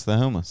all their tents to the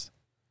homeless.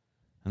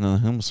 And then the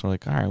homeless were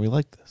like, all right, we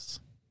like this.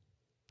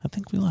 I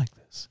think we like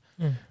this.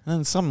 And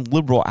then some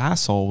liberal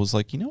asshole was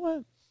like, you know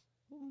what?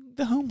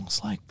 The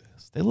homeless like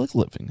this. They like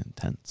living in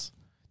tents.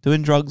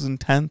 Doing drugs in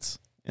tents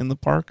in the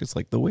park is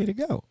like the way to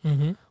go.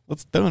 Mm-hmm.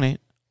 Let's donate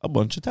a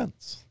bunch of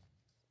tents.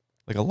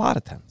 Like a lot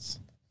of tents.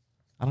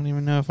 I don't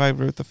even know if I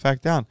wrote the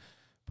fact down.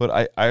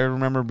 But I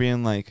remember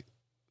being like,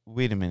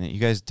 wait a minute. You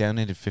guys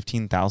donated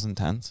 15,000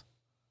 tents?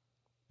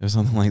 It was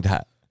something like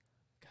that.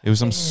 It was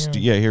some...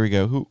 yeah, here we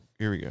go.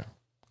 Here we go.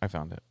 I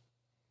found it.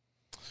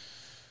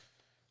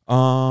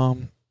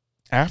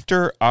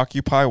 After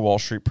Occupy Wall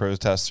Street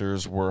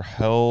protests were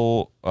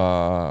held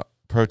in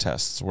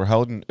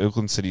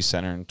Oakland City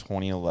Center in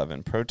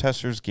 2011.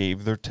 Protesters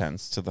gave their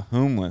tents to the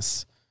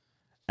homeless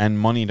and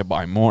money to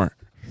buy more.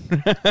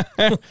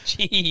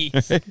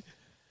 Jeez.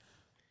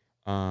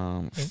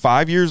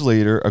 5 years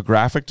later, a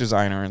graphic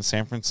designer in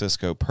San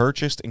Francisco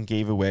purchased and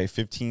gave away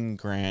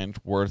 $15,000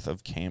 worth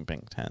of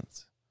camping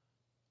tents.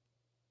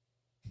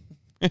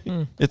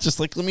 It's just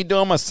like, let me do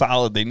them a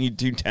solid. They need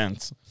 2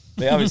 tents.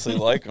 They obviously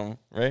like them,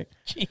 right?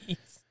 Jeez.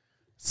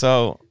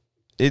 So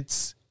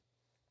it's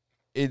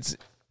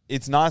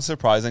not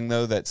surprising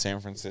though that San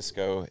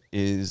Francisco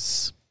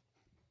is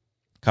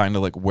kind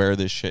of like where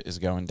this shit is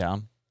going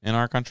down in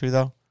our country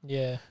though.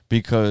 Yeah.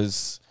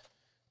 Because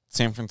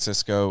San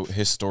Francisco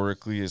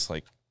historically is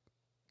like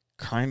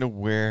kind of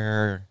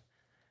where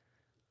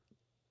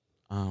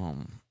I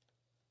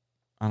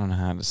don't know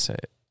how to say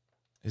it.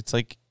 It's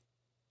like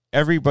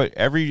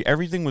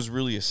everything was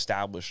really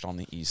established on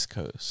the East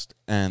Coast,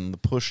 and the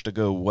push to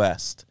go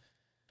west.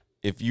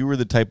 If you were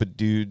the type of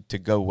dude to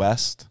go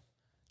west,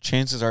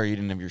 chances are you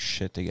didn't have your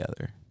shit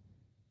together,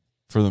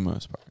 for the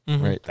most part,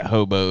 right? The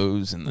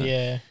hobos and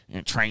the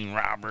train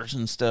robbers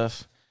and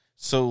stuff.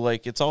 So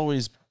like, it's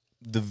always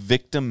the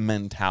victim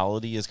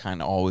mentality has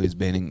kind of always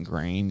been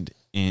ingrained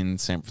in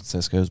San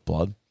Francisco's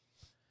blood,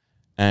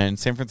 and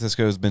San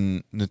Francisco has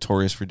been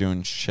notorious for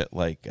doing shit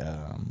like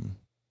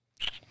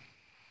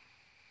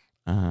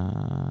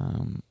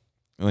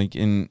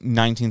in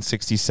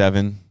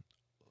 1967,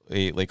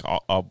 a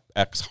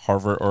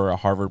ex-Harvard or a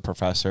Harvard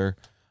professor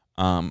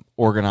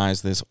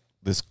organized this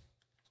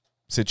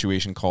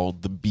situation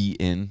called the Be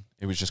In.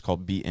 It was just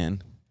called Be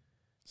In.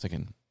 It's like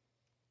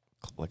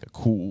a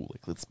cool,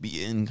 like, let's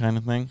be in kind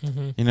of thing,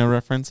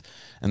 reference.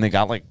 And they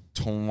got like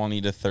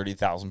 20 to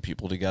 30,000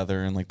 people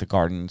together in like the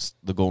Golden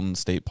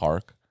State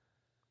Park,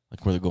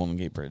 like where the Golden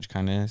Gate Bridge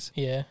kind of is.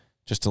 Yeah.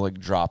 Just to like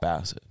drop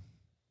acid.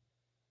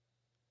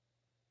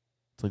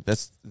 Like,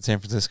 that's San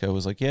Francisco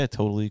was like, yeah,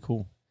 totally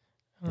cool.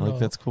 Like,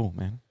 that's cool,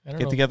 man.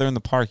 Get together in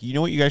the park. You know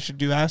what you guys should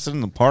do? Acid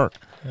in the park.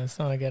 That's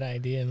not a good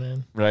idea,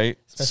 man. Right?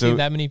 Especially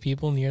that many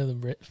people near the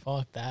bridge.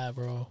 Fuck that,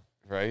 bro.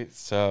 Right?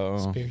 So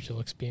spiritual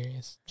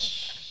experience.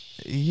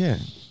 Yeah.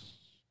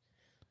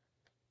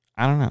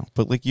 I don't know.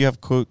 But like, you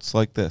have quotes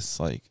like this.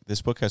 Like,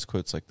 this book has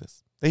quotes like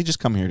this. They just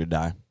come here to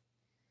die.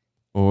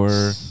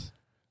 Or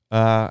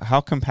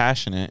how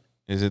compassionate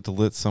is it to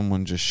let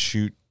someone just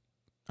shoot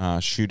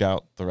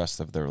out the rest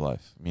of their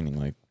life, meaning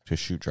like to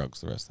shoot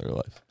drugs the rest of their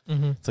life.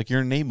 It's like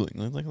you're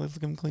enabling. Like, let's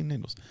give them clean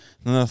needles.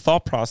 And the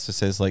thought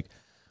process is like,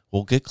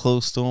 we'll get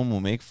close to him, we'll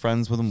make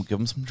friends with him, we'll give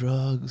him some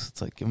drugs.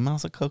 It's like, give him a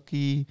mouse a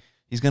cookie.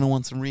 He's gonna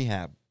want some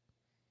rehab.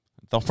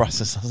 The thought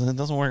process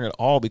doesn't work at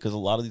all, because a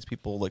lot of these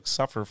people like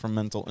suffer from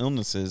mental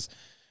illnesses,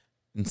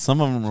 and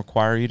some of them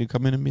require you to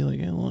come in and be like,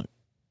 hey, look,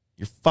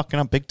 you're fucking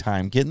up big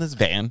time. Get in this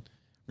van.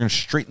 We're gonna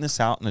straighten this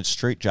out in a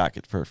straight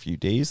jacket for a few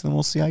days, and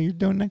we'll see how you're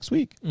doing next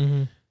week.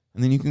 And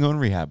then you can go in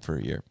rehab for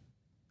a year.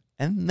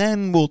 And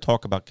then we'll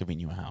talk about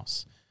giving you a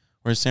house.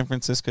 Whereas San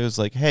Francisco is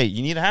like, hey,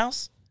 you need a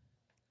house?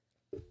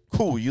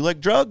 Cool. You like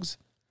drugs?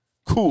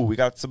 Cool. We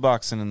got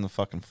Suboxone in the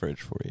fucking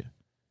fridge for you.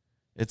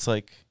 It's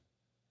like,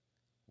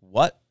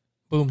 what?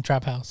 Boom,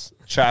 trap house.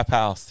 Trap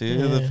house, dude.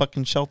 Yeah. The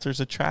fucking shelter's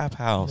a trap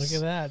house.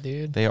 Look at that,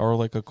 dude. They are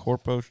like a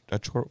corporate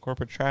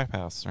trap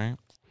house, right?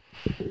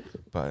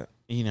 But,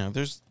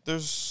 there's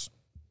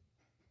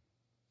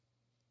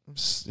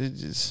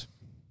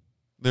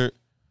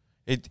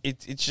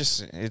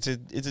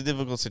it's a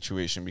difficult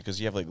situation, because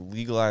you have like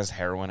legalized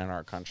heroin in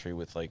our country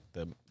with like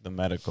the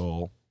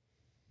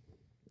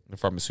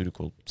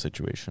pharmaceutical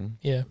situation.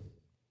 Yeah.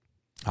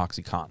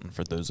 OxyContin,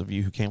 for those of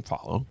you who can't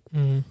follow.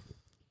 You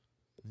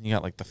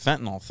got like the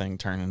fentanyl thing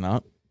turning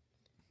up.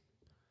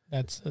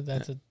 That's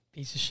a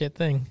piece of shit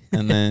thing.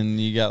 And then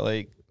you got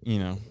like,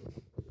 the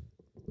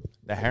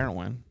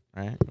heroin,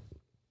 right?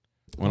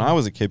 When I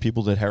was a kid,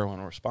 people did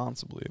heroin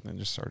responsibly, and then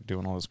just started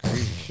doing all this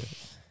crazy shit.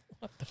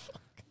 What the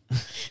fuck?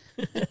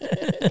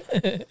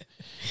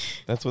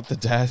 That's what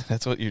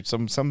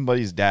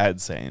somebody's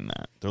dad saying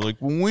that. They're like,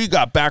 when we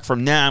got back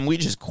from Nam, we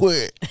just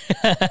quit.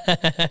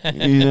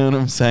 You know what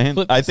I'm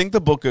saying? I think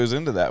the book goes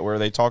into that, where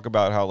they talk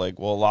about how like,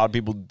 well, a lot of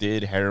people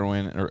did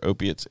heroin or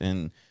opiates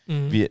in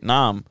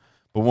Vietnam,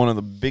 but one of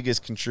the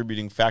biggest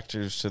contributing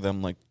factors to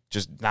them like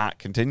just not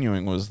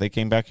continuing was they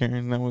came back here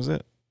and that was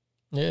it.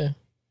 Yeah.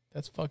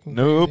 That's fucking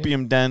no crazy.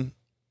 Opium den.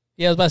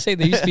 Yeah, I was about to say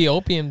there used to be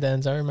opium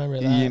dens. I remember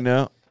that. You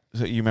know,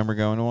 so you remember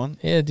going to one?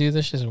 Yeah, dude,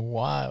 this shit's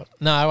wild.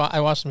 No, I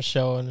watched some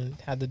show and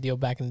had the deal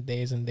back in the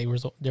days, and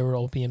there were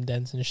opium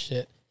dens and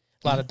shit.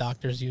 A lot of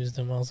doctors used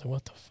them. I was like,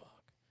 what the fuck?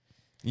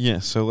 Yeah,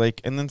 so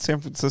like, and then San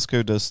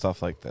Francisco does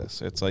stuff like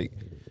this. It's like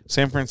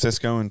San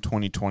Francisco in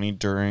 2020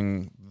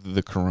 during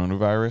the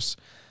coronavirus,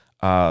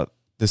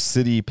 the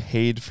city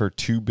paid for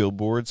 2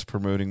 billboards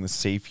promoting the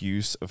safe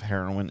use of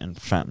heroin and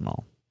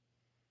fentanyl.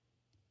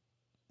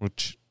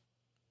 Which,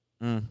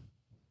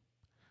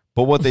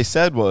 but what they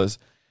said was,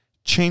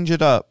 change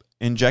it up.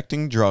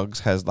 Injecting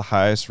drugs has the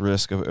highest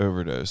risk of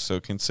overdose, so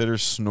consider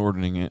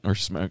snorting it or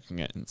smoking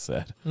it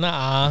instead.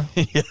 Nah.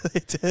 Yeah, they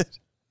did.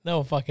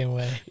 No fucking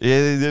way.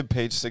 Yeah, they did.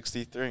 Page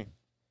 63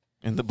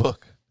 in the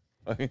book.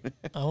 I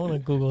want to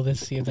Google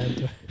this, see if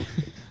that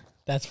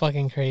that's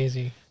fucking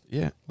crazy.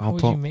 Yeah. Why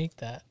would you make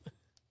that?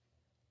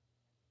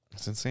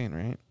 It's insane,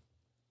 right?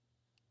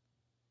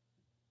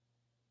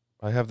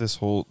 I have there's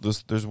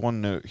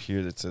one note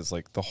here that says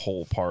like the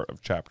whole part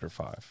of chapter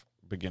 5,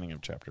 beginning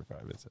of chapter 5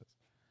 it says.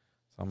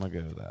 So I'm going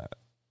to go to that.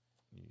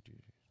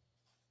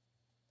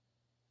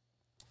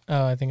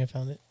 Oh, I think I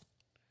found it.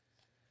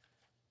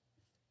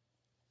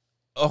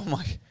 Oh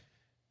my.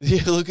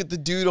 Yeah, look at the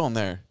dude on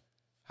there.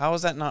 How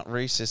is that not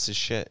racist as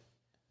shit?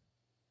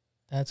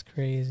 That's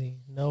crazy.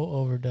 No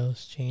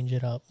overdose. Change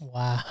it up.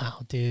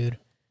 Wow, dude.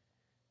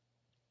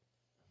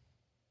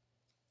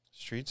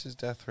 Streets is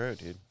death row,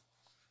 dude.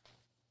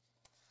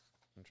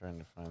 I'm trying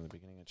to find the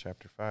beginning of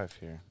chapter 5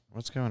 here.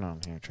 What's going on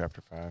here,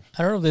 chapter 5?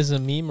 I don't know if this is a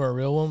meme or a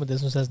real one, but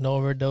this one says no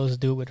overdose,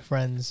 do it with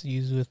friends,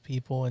 use with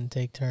people, and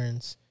take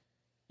turns.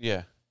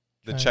 Yeah.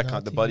 The Try check not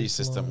on the to buddy use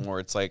system alone. where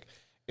it's like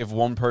if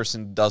one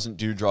person doesn't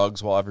do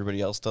drugs while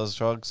everybody else does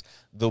drugs,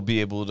 they'll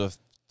be able to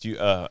do,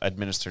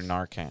 administer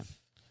Narcan.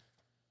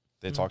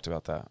 They talked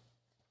about that.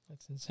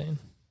 That's insane.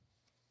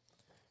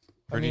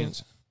 Pretty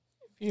if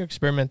you're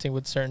experimenting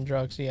with certain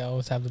drugs, yeah, I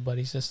always have the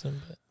buddy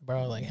system. But,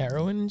 bro, like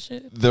heroin and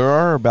shit? There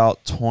are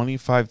about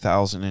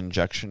 25,000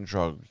 injection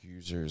drug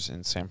users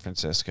in San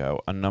Francisco,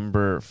 a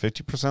number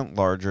 50%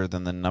 larger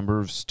than the number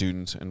of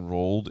students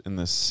enrolled in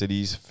the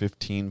city's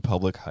 15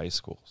 public high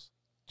schools.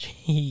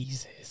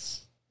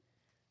 Jesus.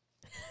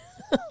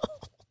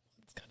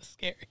 It's kind of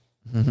scary.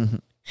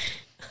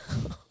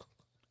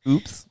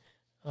 Oops.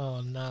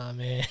 Oh, nah,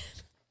 man.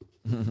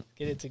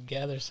 Get it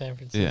together, San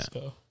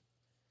Francisco.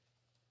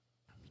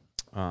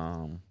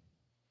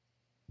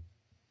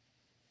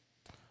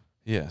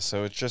 Yeah,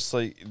 so it's just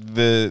like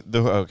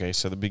okay,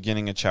 so the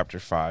beginning of chapter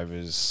 5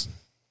 is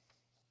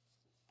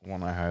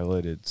one I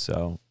highlighted.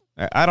 So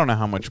I don't know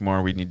how much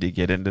more we need to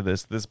get into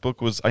this.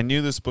 I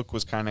knew this book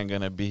was kind of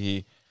going to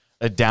be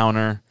a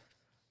downer.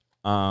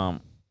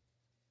 But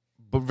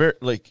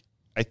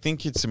I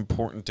think it's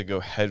important to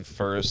go head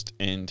first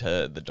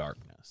into the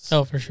darkness.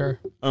 Oh, for sure.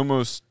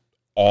 Almost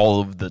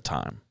all of the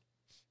time.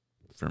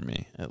 For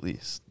me, at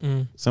least.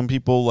 Some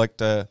people like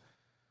to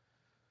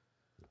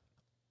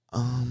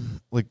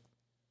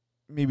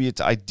maybe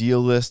it's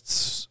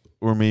idealists,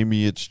 or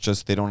maybe it's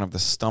just they don't have the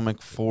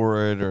stomach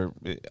for it, or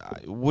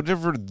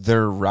whatever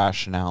their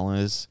rationale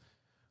is.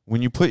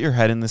 When you put your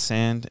head in the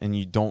sand and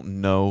you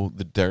don't know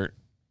the dirt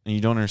and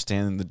you don't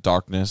understand the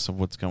darkness of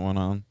what's going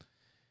on,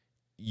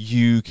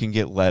 you can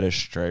get led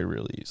astray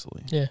really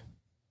easily. Yeah.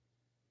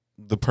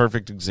 The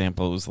perfect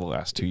example was the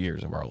last 2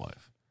 years of our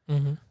life.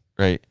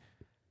 Right?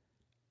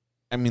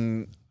 I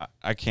mean,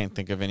 I can't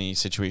think of any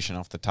situation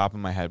off the top of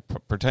my head.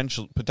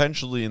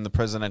 Potentially in the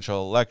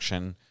presidential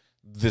election,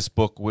 this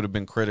book would have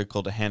been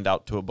critical to hand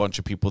out to a bunch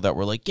of people that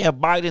were like, yeah,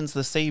 Biden's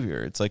the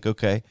savior. It's like,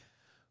 okay,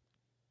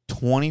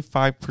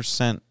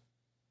 25%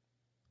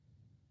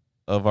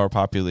 of our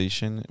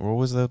population, what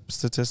was the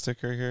statistic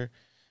right here?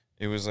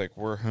 It was like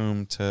we're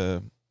home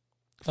to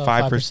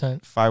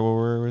 5%.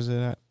 Where was it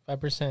at?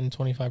 5% and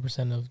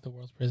 25% of the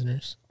world's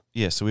prisoners.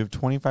 Yeah, so we have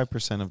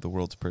 25% of the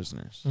world's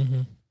prisoners.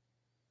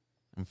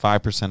 And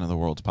 5% of the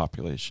world's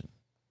population.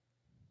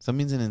 So that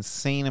means an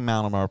insane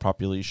amount of our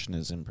population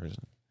is in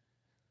prison.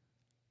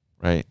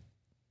 Right?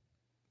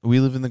 We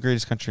live in the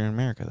greatest country in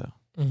America,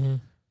 though.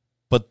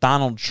 But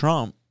Donald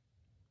Trump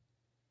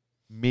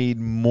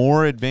made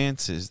more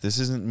advances. This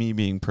isn't me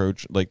being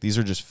these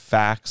are just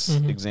facts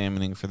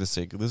examining for the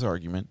sake of this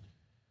argument.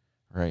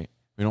 Right?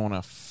 We don't want to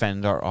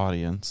offend our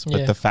audience.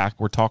 But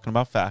we're talking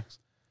about facts.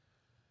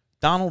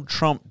 Donald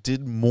Trump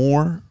did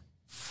more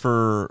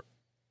for,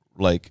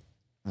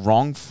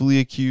 wrongfully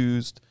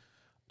accused,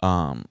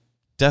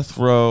 death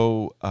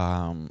row,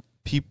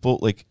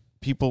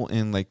 people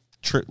in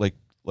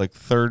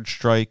third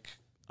strike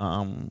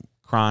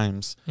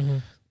crimes.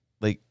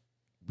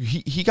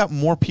 He got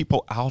more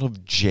people out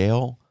of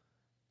jail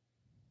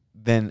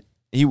than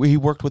he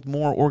worked with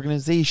more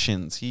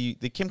organizations.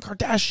 The Kim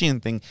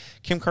Kardashian thing.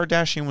 Kim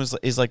Kardashian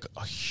is like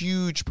a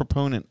huge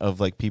proponent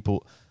of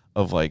people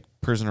of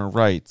prisoner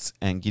rights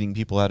and getting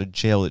people out of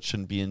jail that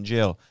shouldn't be in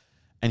jail.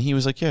 And he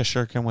was like, yeah,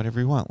 sure, Kim, whatever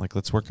you want.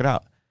 Let's work it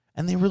out.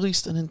 And they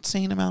released an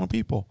insane amount of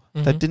people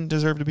that didn't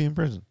deserve to be in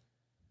prison.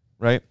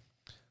 Right?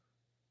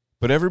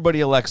 But everybody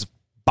elects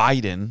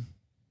Biden,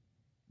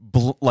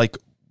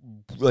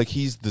 like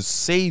he's the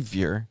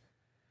savior,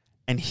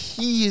 and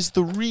he is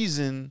the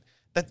reason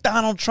that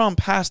Donald Trump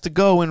has to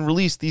go and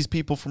release these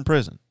people from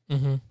prison,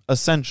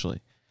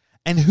 essentially.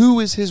 And who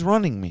is his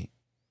running mate?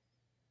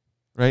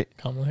 Right?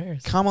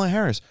 Kamala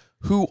Harris,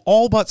 who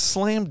all but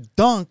slammed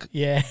dunk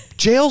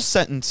jail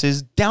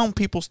sentences down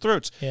people's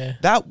throats. Yeah.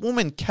 That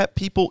woman kept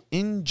people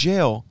in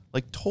jail,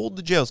 like told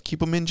the jails, keep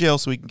them in jail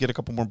so we can get a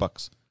couple more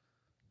bucks.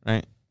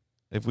 Right?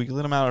 If we can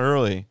let them out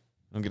early,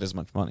 we don't get as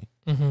much money.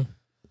 Mm-hmm.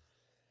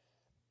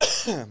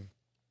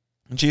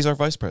 And she's our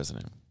vice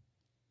president.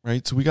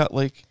 Right? So we got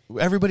like,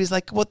 everybody's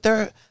like, well,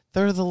 they're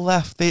the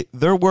left.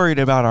 They're worried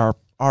about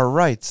our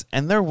rights,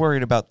 and they're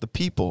worried about the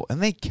people,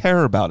 and they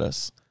care about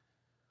us.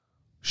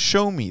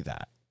 Show me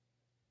that.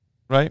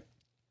 Right?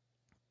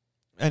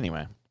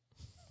 Anyway,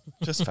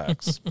 just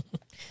facts.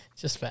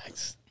 Just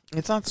facts.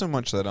 It's not so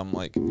much that I'm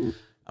like,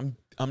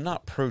 I'm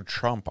not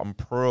pro-Trump. I'm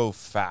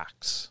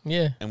pro-facts.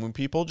 Yeah. And when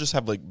people just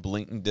have like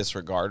blatant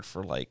disregard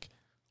for like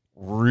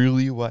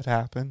really what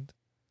happened,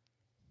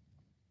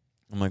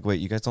 I'm like, wait,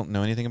 you guys don't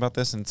know anything about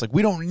this? And it's like,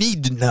 we don't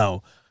need to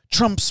know.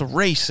 Trump's a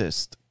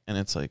racist. And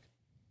it's like,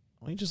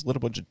 well, he just let a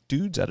bunch of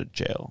dudes out of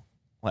jail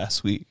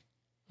last week.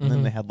 And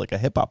then they had like a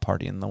hip hop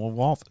party in the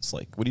Oval Office.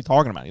 Like, what are you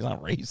talking about? He's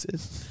not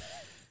racist.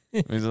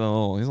 he's a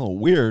little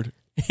weird.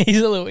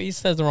 He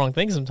says the wrong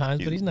thing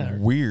sometimes, but he's not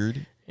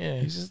weird. Yeah.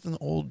 He's just an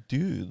old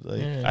dude.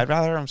 Like, I'd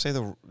rather him say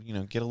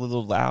get a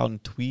little loud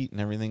and tweet and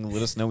everything,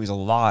 let us know he's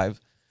alive,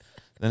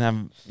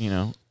 than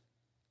have,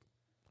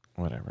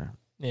 whatever.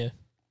 Yeah.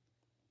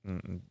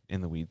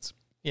 In the weeds.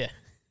 Yeah.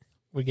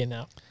 We're getting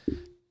out.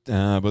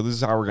 But this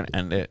is how we're going to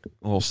end it.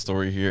 A little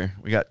story here.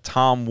 We got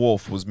Tom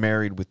Wolfe was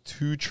married with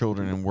 2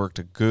 children and worked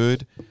a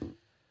good,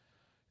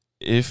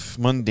 if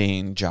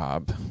mundane,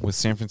 job with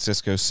San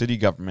Francisco city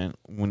government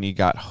when he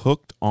got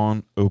hooked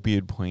on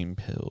opioid pain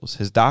pills.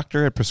 His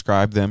doctor had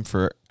prescribed them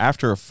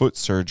after a foot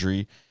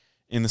surgery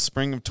in the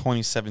spring of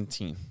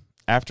 2017.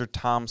 After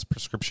Tom's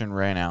prescription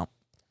ran out,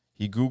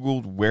 he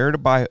Googled where to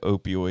buy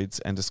opioids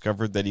and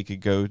discovered that he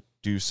could go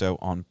do so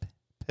on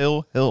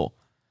Pill Hill,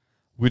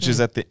 which is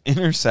at the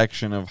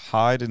intersection of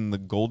Hyde and the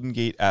Golden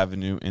Gate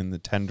Avenue in the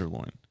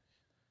Tenderloin.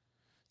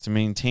 To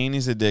maintain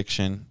his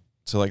addiction,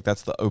 so like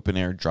that's the open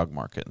air drug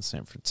market in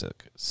San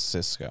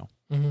Francisco,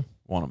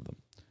 one of them.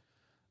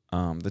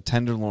 The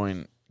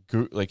Tenderloin,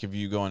 like if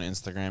you go on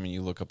Instagram and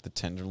you look up the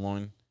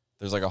Tenderloin,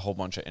 there's like a whole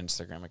bunch of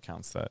Instagram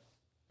accounts that,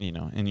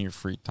 in your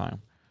free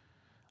time,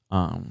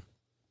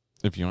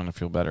 if you want to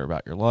feel better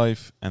about your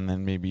life and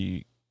then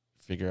maybe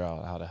figure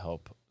out how to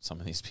help some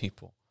of these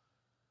people.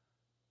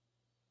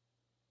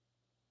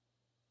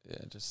 Yeah,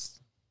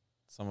 just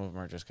some of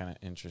them are just kind of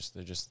interested.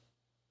 They're just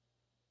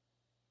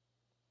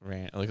look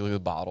at the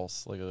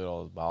bottles. Look at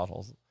all those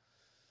bottles.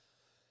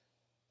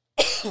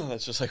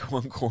 That's just like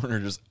one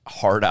corner, just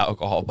hard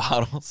alcohol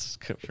bottles.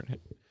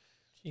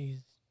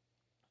 Jeez.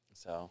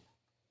 So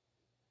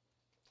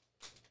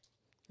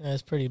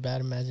that's pretty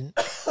bad. Imagine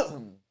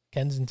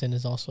Kensington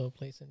is also a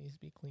place that needs to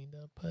be cleaned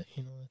up, but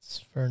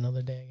it's for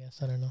another day, I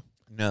guess. I don't know.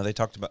 No, they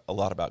talked a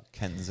lot about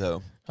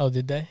Kenzo. Oh,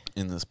 did they?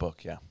 In this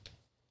book, yeah.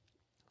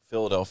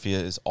 Philadelphia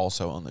is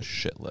also on the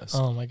shit list.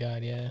 Oh, my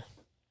God, yeah.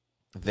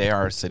 They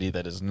are a city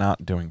that is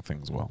not doing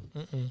things well.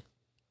 Mm-mm.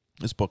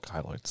 This book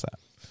highlights that.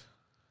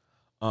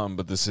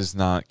 But this is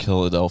not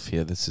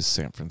Philadelphia. This is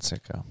San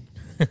Francisco.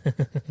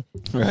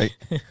 Right?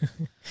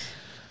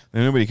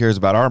 Nobody cares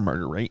about our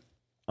murder rate.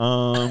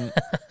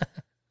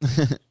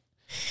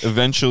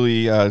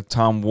 Eventually,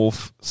 Tom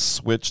Wolfe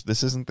switched.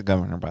 This isn't the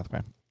governor, by the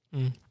way.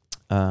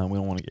 We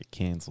don't want to get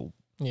canceled.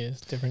 Yeah,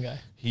 it's a different guy.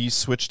 He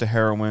switched to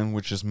heroin,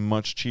 which is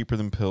much cheaper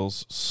than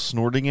pills,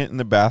 snorting it in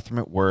the bathroom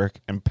at work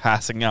and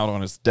passing out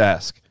on his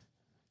desk.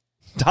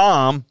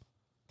 Tom,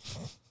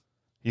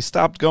 he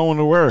stopped going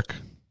to work.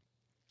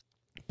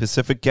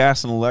 Pacific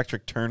Gas and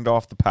Electric turned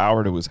off the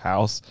power to his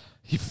house.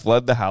 He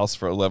fled the house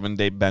for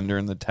 11-day bender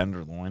in the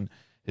Tenderloin.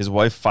 His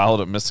wife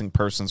filed a missing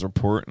persons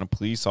report, and a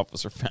police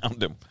officer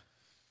found him.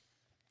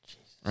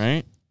 Jesus.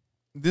 Right?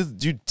 This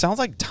dude sounds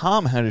like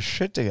Tom had his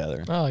shit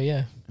together. Oh,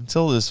 yeah.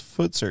 Until this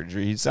foot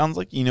surgery. He sounds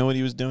like, what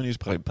he was doing? He was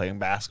playing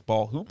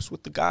basketball hoops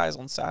with the guys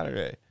on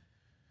Saturday.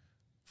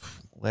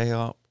 Lay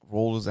up,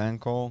 rolled his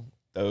ankle.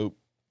 Dope.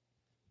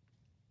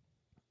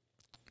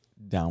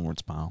 Downward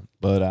smile.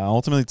 But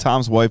ultimately,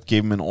 Tom's wife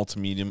gave him an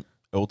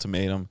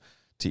ultimatum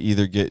to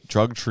either get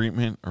drug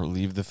treatment or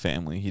leave the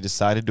family. He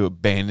decided to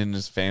abandon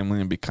his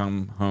family and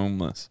become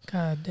homeless.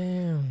 God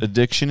damn.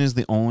 Addiction is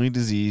the only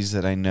disease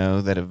that I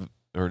know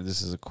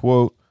this is a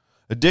quote,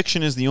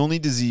 addiction is the only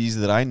disease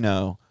that I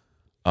know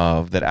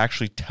of that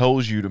actually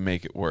tells you to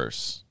make it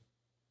worse.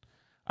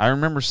 I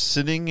remember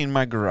sitting in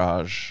my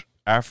garage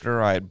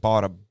after I had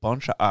bought a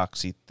bunch of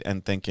Oxy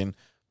and thinking,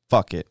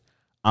 fuck it,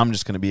 I'm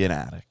just going to be an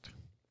addict.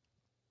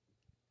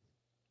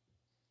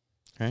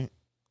 Right?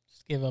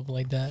 Just give up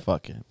like that.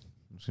 Fuck it.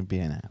 I'm just going to be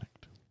an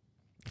addict.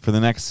 For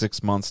the next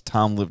 6 months,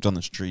 Tom lived on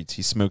the streets.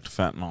 He smoked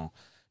fentanyl.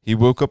 He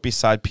woke up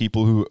beside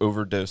people who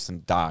overdosed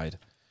and died.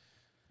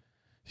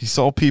 He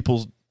saw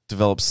people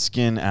develop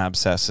skin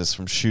abscesses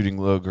from shooting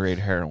low-grade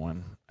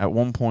heroin. At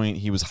one point,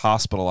 he was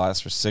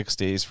hospitalized for 6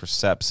 days for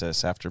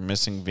sepsis after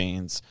missing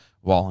veins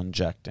while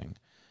injecting.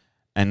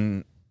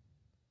 And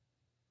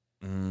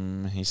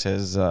he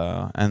says,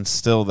 and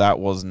still that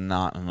was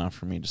not enough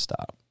for me to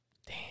stop.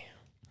 Damn.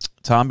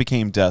 Tom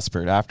became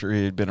desperate. After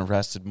he had been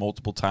arrested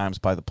multiple times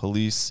by the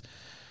police,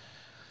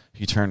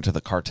 he turned to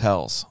the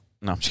cartels.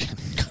 No, I'm just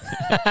kidding.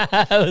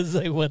 I was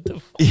like, what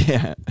the fuck?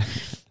 Yeah.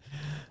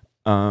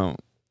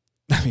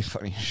 That'd be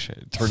funny as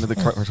shit. Turned to the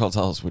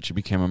cartels, which he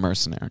became a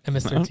mercenary.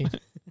 MS-13.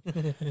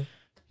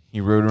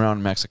 He rode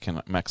around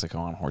Mexico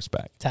on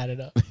horseback.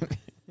 Tatted up.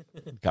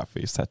 Got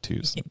face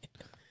tattoos. And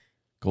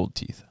gold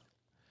teeth.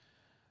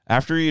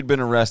 After he had been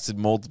arrested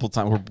multiple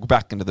times, we're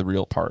back into the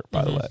real part,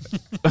 by the way.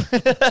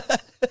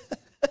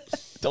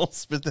 Don't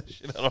spit that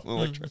shit out on the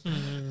lecture.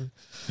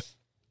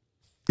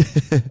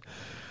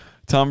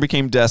 Tom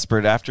became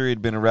desperate after he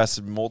had been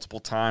arrested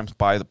multiple times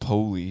by the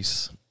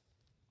police.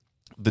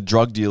 The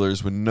drug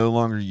dealers would no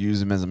longer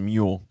use him as a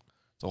mule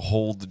to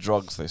hold the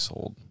drugs they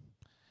sold.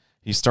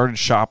 He started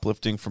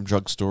shoplifting from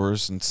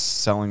drugstores and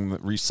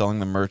reselling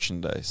the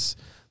merchandise.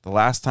 The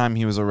last time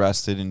he was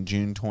arrested in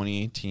June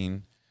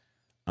 2018,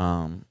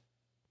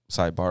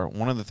 sidebar,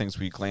 one of the things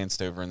we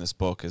glanced over in this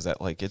book is that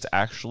like it's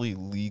actually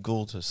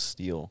legal to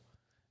steal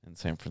in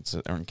San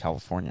Francisco or in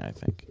California, I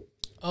think.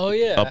 Oh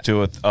yeah. Up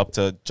to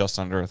just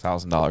under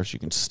 $1,000 you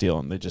can steal,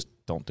 and they just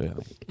don't do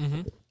anything.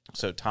 Mm-hmm.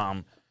 So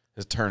Tom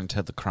has turned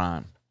to the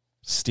crime,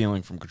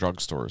 stealing from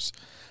drugstores.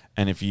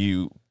 And if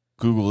you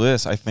Google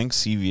this, I think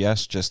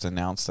CVS just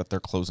announced that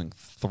they're closing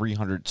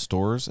 300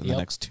 stores in the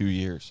next 2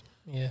 years.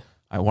 Yeah.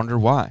 I wonder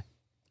why.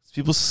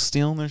 People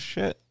stealing their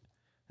shit,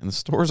 and the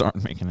stores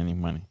aren't making any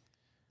money.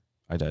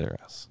 I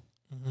digress.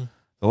 Mm-hmm.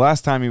 The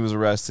last time he was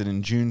arrested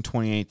in June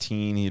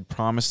 2018, he had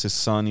promised his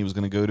son he was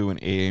going to go to an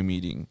AA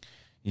meeting.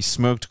 He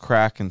smoked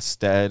crack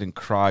instead and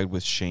cried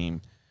with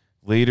shame.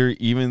 Later,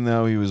 even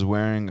though he was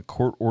wearing a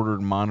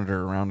court-ordered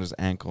monitor around his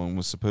ankle and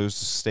was supposed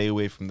to stay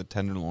away from the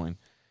Tenderloin,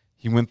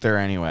 he went there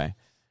anyway.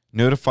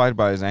 Notified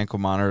by his ankle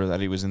monitor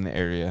that he was in the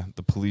area,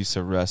 the police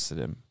arrested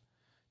him.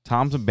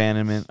 Tom's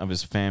abandonment of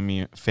his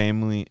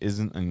family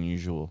isn't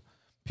unusual.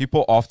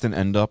 People often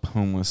end up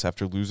homeless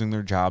after losing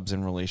their jobs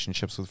and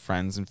relationships with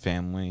friends and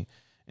family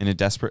in a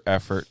desperate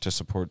effort to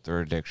support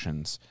their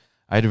addictions.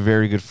 I had a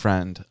very good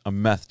friend, a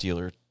meth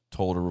dealer,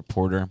 told a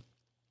reporter.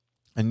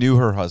 I knew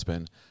her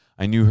husband.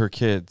 I knew her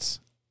kids.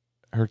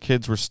 Her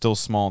kids were still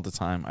small at the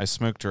time. I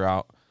smoked her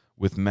out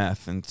with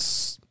meth and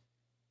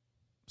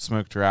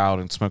smoked her out,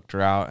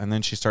 and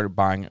then she started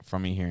buying it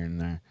from me here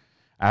and there.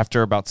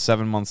 After about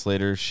 7 months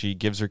later, she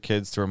gives her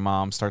kids to her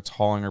mom, starts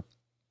hauling her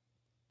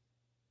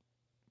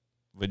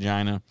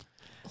vagina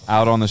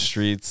out on the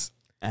streets,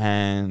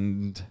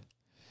 and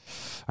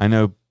I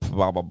know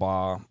blah, blah,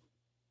 blah.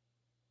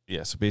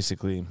 Yeah, so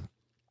basically,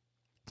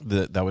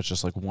 that was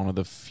just like one of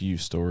the few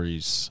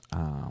stories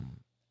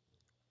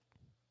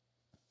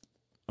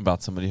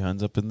about somebody who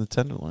ends up in the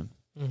Tenderloin.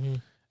 Mm-hmm.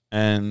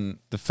 And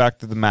the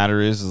fact of the matter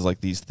is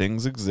like these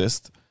things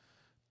exist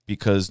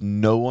because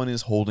no one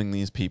is holding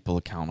these people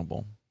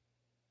accountable,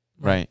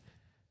 right?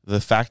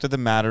 The fact of the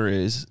matter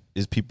is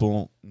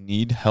people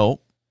need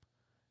help,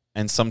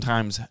 and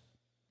sometimes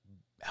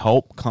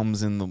help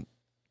comes in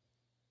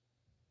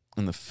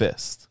the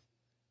fist.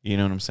 You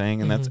know what I'm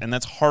saying? And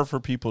that's hard for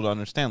people to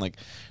understand. Like,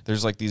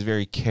 there's like these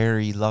very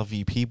carey,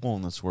 lovey people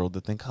in this world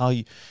that think,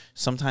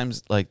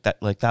 sometimes like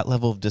that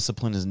level of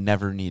discipline is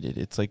never needed.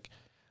 It's like,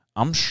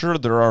 I'm sure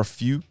there are a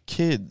few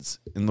kids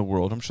in the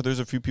world. I'm sure there's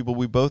a few people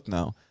we both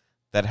know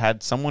that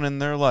had someone in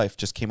their life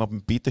just came up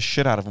and beat the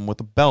shit out of them with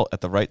a belt at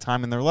the right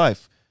time in their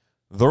life.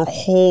 Their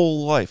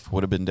whole life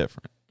would have been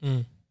different.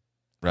 Mm.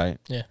 Right?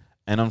 Yeah.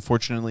 And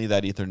unfortunately,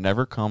 that either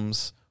never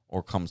comes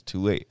or comes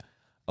too late.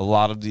 A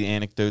lot of the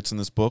anecdotes in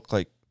this book,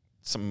 like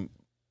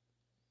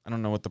I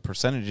don't know what the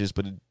percentage is,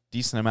 but a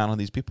decent amount of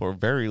these people are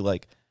very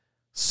like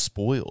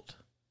spoiled.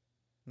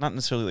 Not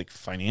necessarily like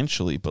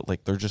financially, but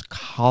like they're just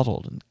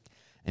coddled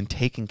and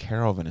taken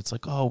care of. And it's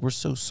like, oh, we're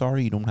so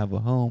sorry you don't have a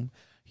home.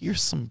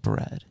 Here's some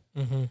bread.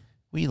 Mm-hmm.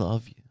 We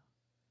love you.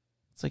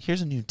 It's like,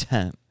 here's a new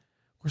tent.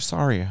 We're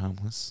sorry you're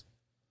homeless.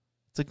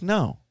 It's like,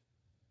 no.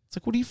 It's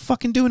like, what are you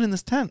fucking doing in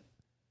this tent?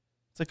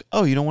 It's like,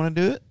 oh, you don't want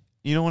to do it?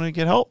 You don't want to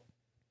get help?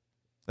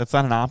 That's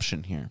not an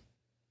option here.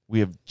 We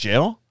have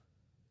jail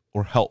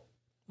or help.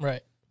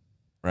 Right.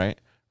 Right?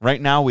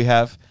 Right now we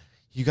have,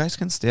 you guys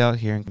can stay out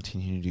here and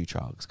continue to do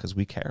drugs because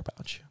we care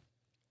about you.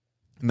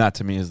 And that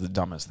to me is the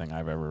dumbest thing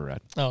I've ever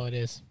read. Oh, it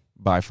is.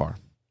 By far.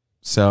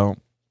 So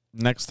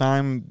next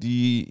time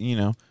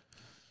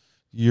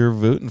you're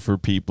voting for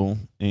people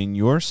in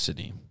your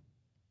city,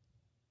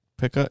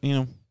 pick up,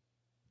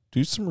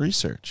 do some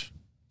research.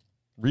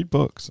 Read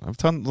books. I've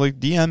done, like,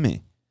 DM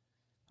me.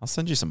 I'll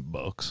send you some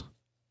books.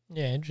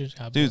 Yeah, just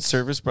got Dude, books.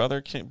 Service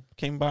Brother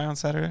came by on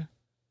Saturday.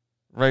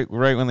 Right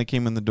when they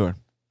came in the door.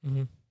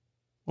 Mm-hmm.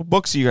 What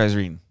books are you guys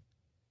reading?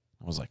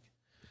 I was like,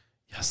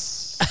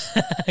 yes.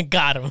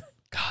 Got him.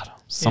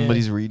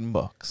 Somebody's reading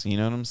books. You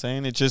know what I'm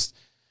saying? It's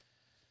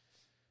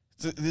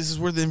this is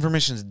where the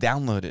information is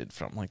downloaded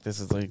from. Like, this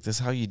is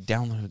how you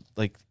download.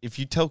 Like, if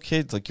you tell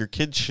kids, like, your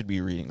kids should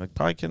be reading. Like,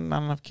 probably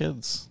not enough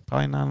kids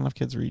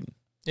reading.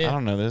 Yeah. I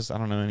don't know this. I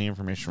don't know any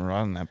information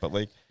around that. But,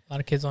 like, a lot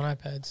of kids on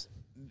iPads.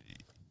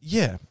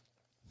 Yeah.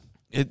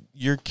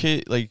 Your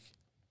kid, like,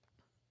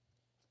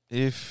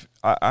 if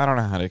I don't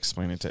know how to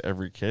explain it to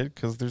every kid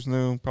because there's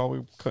no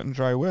probably cut and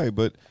dry way,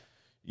 but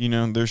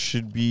there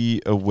should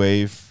be a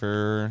way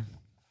for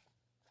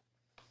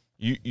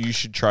you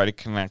should try to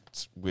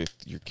connect with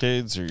your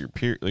kids or your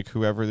peer, like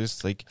whoever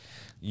this, like,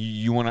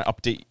 you want to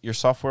update your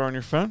software on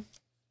your phone.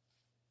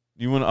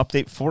 You want to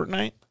update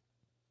Fortnite.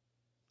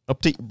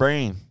 Update your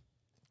brain.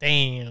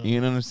 Damn. You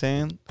know what I'm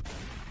saying?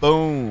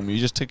 Boom! You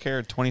just took care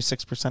of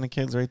 26% of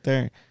kids right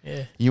there.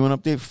 Yeah. You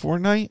want to update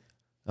Fortnite?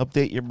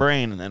 Update your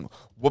brain, and then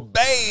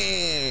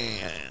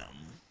bam!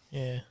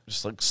 Yeah.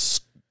 Just like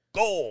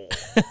skull.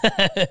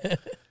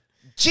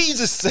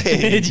 Jesus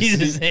saved.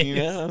 Jesus saved. You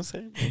know what I'm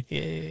saying?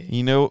 Yeah.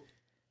 You know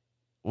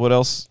what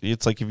else?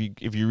 It's like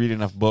if you read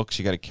enough books,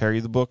 you got to carry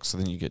the book, so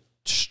then you get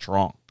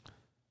strong.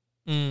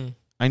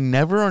 I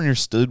never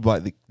understood why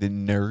the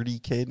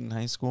nerdy kid in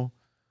high school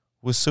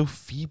was so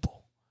feeble.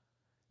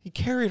 He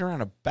carried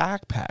around a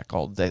backpack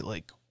all day,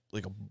 like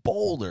a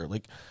boulder,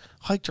 like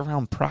hiked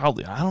around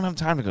proudly. I don't have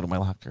time to go to my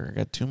locker. I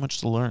got too much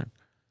to learn.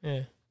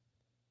 Yeah.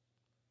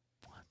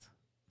 What?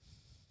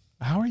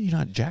 How are you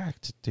not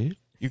jacked, dude?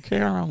 You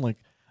carry around like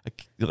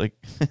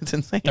it's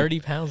insane. 30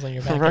 pounds on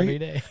your back Right? every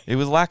day. It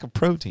was lack of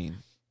protein.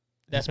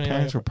 His Definitely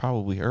parents not were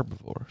probably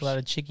herbivores. a lot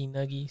of chicken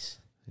nuggies.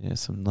 Yeah,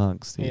 some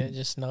nugs, dude. Yeah,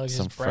 just nugs.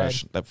 Some just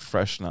bread.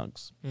 fresh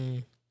nugs.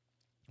 Mm.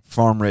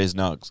 Farm raised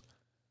nugs.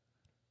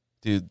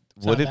 Dude,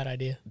 It's not a bad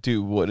idea.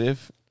 Dude, what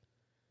if?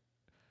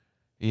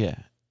 Yeah,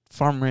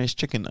 farm raised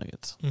chicken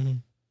nuggets, Mm-hmm.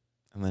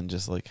 and then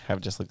just like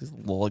have these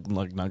little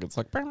nuggets,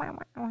 like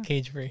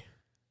Cage free.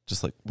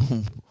 just like.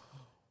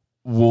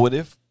 What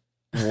if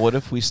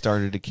we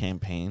started a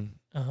campaign?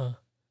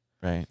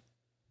 Right.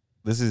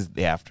 This is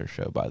the after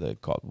show, by the way,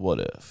 called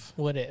What If.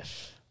 What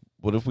if?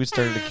 What if we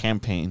started a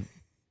campaign,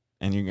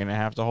 and you're gonna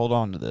have to hold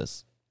on to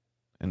this,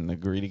 and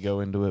agree to go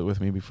into it with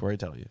me before I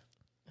tell you.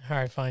 All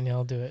right, fine. Yeah,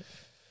 I'll do it.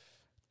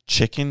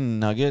 Chicken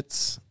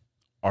nuggets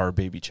are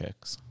baby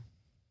chicks.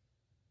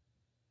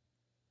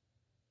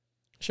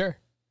 Sure.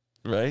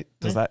 Right?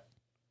 Does Yeah. that?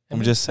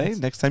 I'm just saying.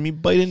 Next time you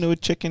bite into a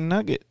chicken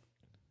nugget,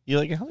 you're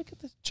like, how did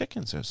this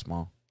chicken so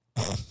small?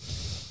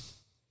 This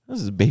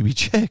is a baby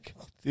chick,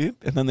 dude.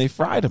 And then they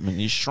fried them, and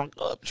you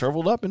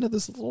shriveled up into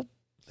this little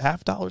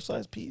 $50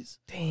 size piece.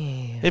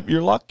 Damn. If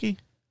you're lucky.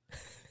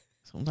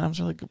 Sometimes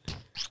they're like,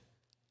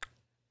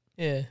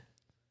 Yeah.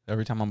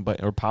 every time I'm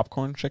biting, or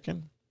popcorn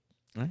chicken,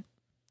 right?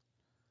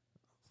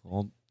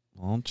 Little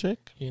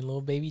chick. You're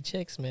little baby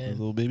chicks, man.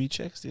 Little baby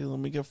chicks, dude. Let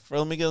me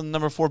get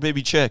number 4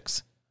 baby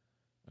chicks.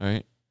 All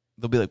right.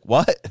 They'll be like,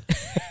 what?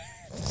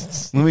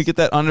 Let me get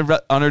that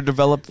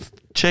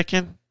underdeveloped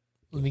chicken.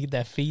 Let me get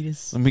that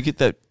fetus. Let me get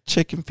that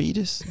chicken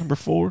fetus, number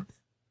 4.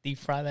 Deep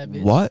fry that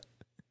bitch. What?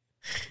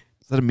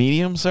 Is that a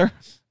medium, sir?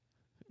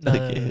 No,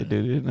 Like, no, yeah, no.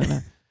 dude. No.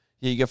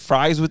 Yeah, you get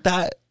fries with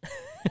that?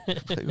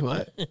 Like,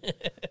 what?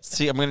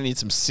 See, I'm going to need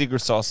some secret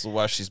sauce to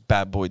wash these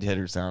bad boy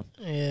hitters down.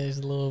 Yeah,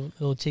 there's little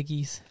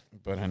chickies.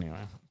 But anyway.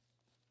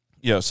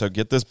 So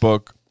get this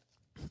book.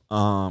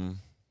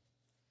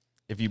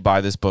 If you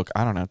buy this book,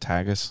 I don't know,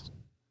 tag us.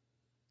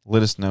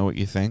 Let us know what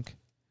you think.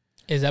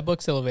 Is that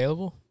book still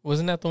available?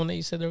 Wasn't that the one that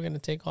you said they were going to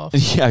take off?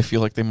 Yeah, I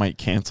feel like they might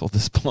cancel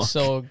this book.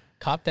 So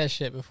cop that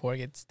shit before it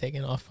gets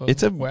taken off of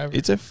wherever.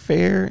 It's a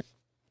fair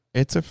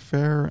I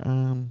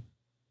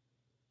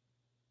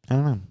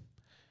don't know.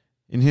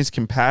 In his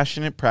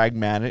compassionate,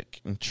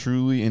 pragmatic, and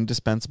truly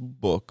indispensable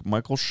book,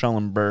 Michael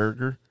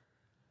Schellenberger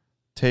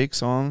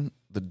takes on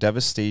the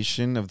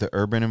devastation of the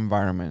urban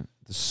environment,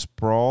 the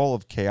sprawl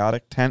of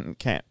chaotic tent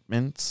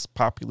encampments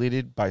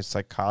populated by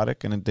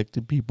psychotic and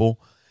addicted people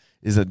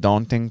is a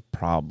daunting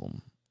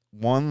problem,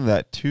 one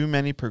that too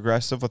many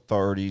progressive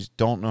authorities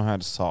don't know how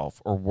to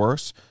solve, or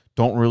worse,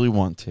 don't really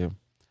want to.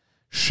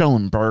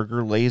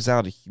 Schellenberger lays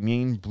out a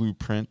humane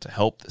blueprint to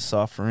help the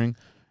suffering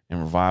and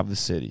revive the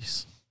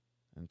cities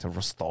and to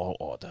restore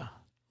order.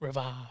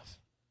 Revive.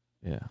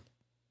 Yeah.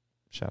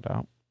 Shout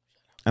out.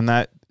 And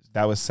that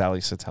was Sally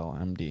Satella,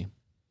 MD.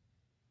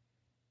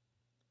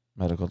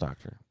 Medical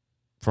doctor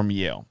from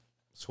Yale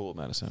School of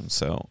Medicine.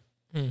 So,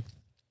 You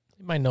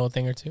might know a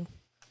thing or two.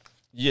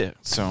 yeah.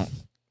 So,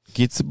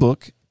 gets the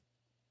book.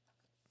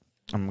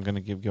 I'm going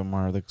to give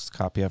Gilmar the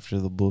copy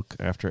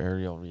after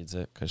Ariel reads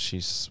it, because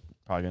she's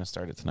probably going to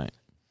start it tonight.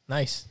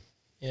 Nice.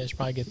 Yeah, she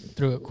probably get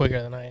through it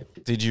quicker than I am.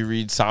 Did you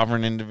read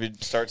Sovereign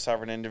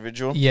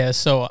Individual? Yeah,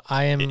 so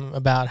I am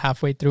about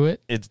halfway through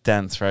it. It's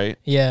dense, right?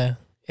 Yeah.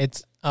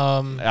 It's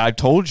I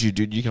told you,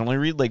 dude, you can only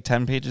read like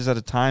 10 pages at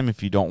a time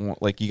if you don't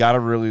want, like, you got to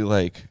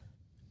really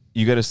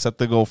you got to set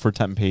the goal for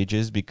 10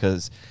 pages,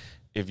 because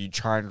if you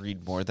try and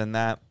read more than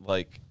that,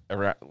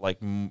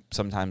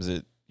 sometimes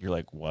you're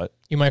like, what?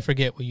 You might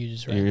forget what you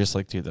just read. You're just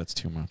like, dude, that's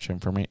too much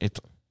information. It's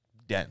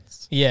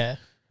dense. Yeah.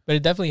 But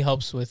it definitely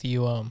helps with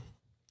you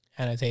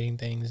annotating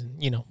things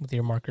and, with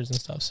your markers and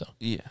stuff. So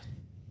Yeah.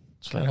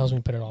 Kind of helps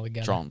me put it all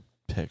together. Drawing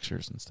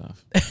pictures and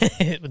stuff.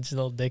 With just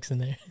little dicks in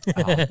there.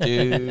 Oh,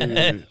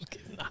 dude.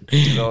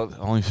 You know,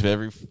 only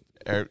every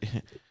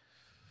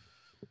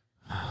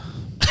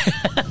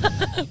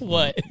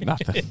What?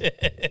 Nothing.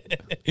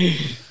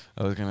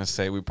 I was gonna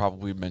say we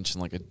probably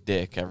mention like a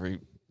dick every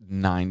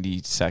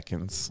 90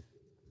 seconds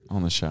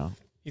on the show.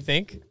 You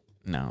think?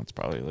 No, it's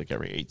probably like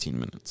every 18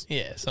 minutes.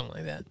 Yeah, something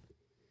like that.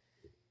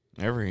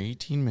 Every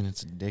 18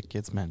 minutes, a dick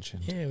gets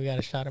mentioned. Yeah, we got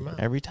to shout him out.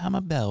 Every time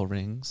a bell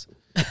rings,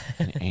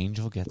 an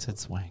angel gets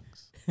its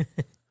wings. All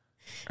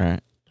right.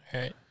 All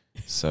right.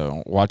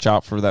 So watch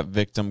out for that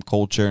victim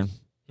culture.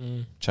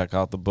 Mm. Check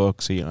out the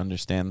book so you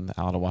understand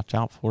how to watch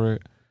out for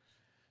it.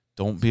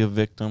 Don't be a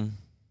victim,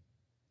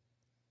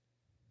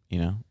 you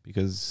know,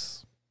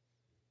 because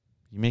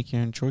you make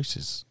your own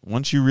choices.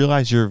 Once you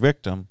realize you're a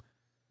victim,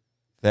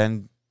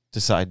 then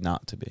decide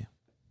not to be.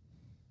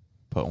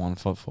 Put one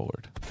foot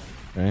forward,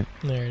 right?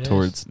 There it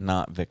Towards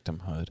not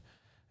victimhood.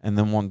 And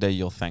then one day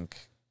you'll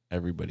thank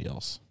everybody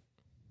else,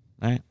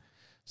 right?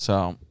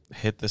 So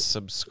hit the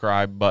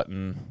subscribe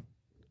button.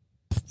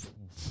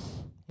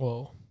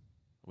 Whoa.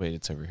 Wait,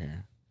 it's over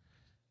here.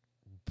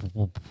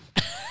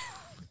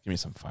 Give me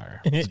some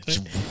fire.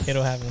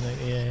 It'll happen.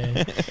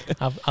 Yeah.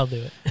 I'll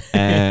do it.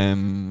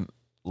 And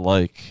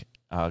go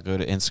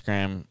to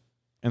Instagram.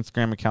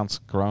 Instagram account's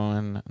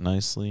growing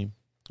nicely.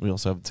 We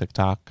also have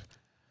TikTok.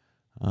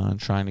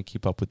 Trying to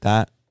keep up with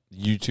that.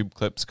 YouTube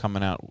clips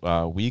coming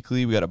out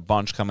weekly. We got a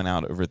bunch coming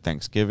out over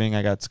Thanksgiving.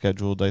 I got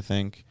scheduled, I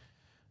think.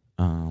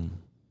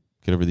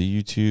 Get over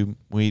the YouTube.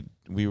 We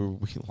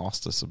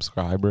lost a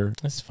subscriber.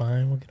 That's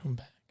fine. We'll get them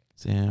back.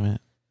 Damn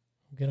it.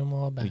 We'll get them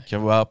all back. We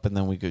go up and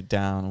then we go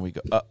down and we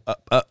go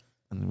up,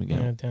 and then we go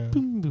down.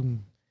 boom,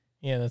 boom.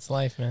 Yeah, that's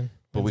life, man.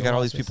 But we got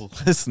all these people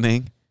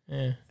listening.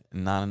 Yeah.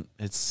 And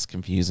it's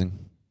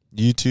confusing.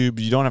 YouTube,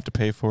 you don't have to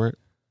pay for it.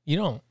 You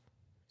don't.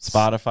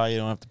 Spotify, you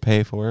don't have to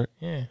pay for it.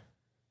 Yeah.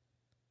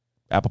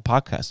 Apple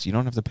Podcasts, you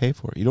don't have to pay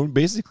for it. You don't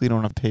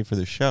have to pay for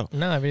the show.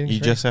 No, everything's You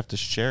just have to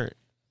share it.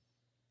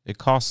 It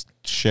costs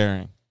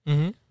sharing.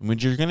 Mm-hmm. When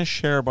you're going to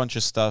share a bunch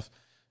of stuff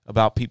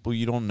about people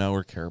you don't know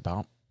or care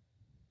about,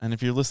 and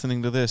if you're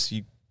listening to this,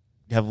 you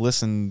have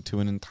listened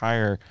to an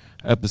entire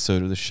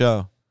episode of the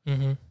show,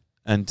 mm-hmm.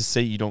 and to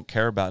say you don't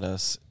care about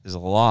us is a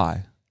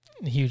lie.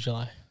 A huge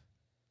lie.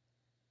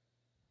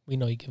 We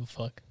know you give a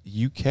fuck.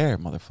 You care,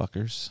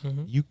 motherfuckers.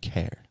 Mm-hmm. You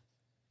care.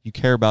 You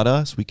care about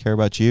us. We care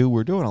about you.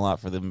 We're doing a lot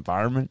for the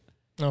environment.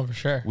 Oh, for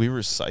sure. We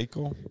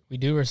recycle. We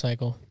do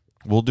recycle.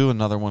 We'll do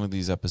another one of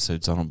these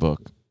episodes on a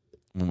book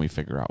when we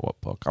figure out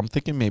what book. I'm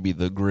thinking maybe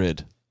The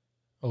Grid.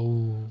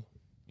 Oh.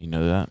 You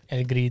know that?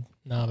 El Grid.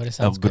 No, but it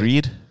sounds El good.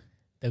 Grid?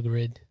 The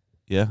Grid.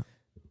 Yeah.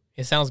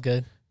 It sounds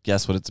good.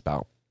 Guess what it's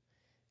about?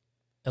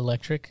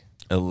 Electric.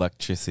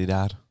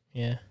 Electricidad.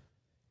 Yeah.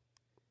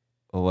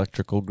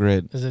 Electrical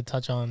grid. Does it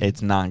touch on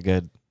It's not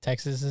good.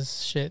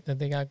 Texas's shit that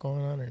they got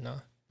going on or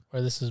not?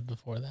 Or this is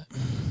before that?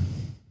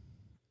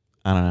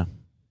 I don't know.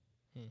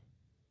 Hmm.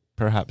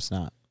 Perhaps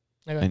not.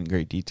 Okay. In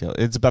great detail.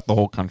 It's about the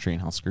whole country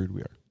and how screwed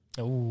we are.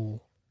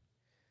 Oh.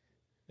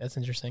 That's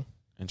interesting.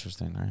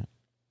 Interesting, right?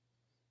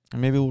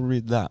 And maybe we'll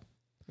read that.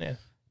 Yeah.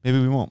 Maybe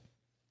we won't.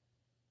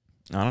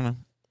 I don't know.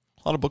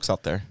 A lot of books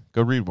out there.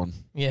 Go read one.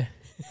 Yeah.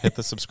 Hit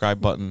the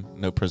subscribe button.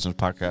 No Prisoners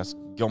Podcast.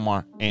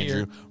 Gilmar,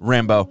 Andrew,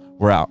 Rambo.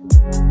 We're out.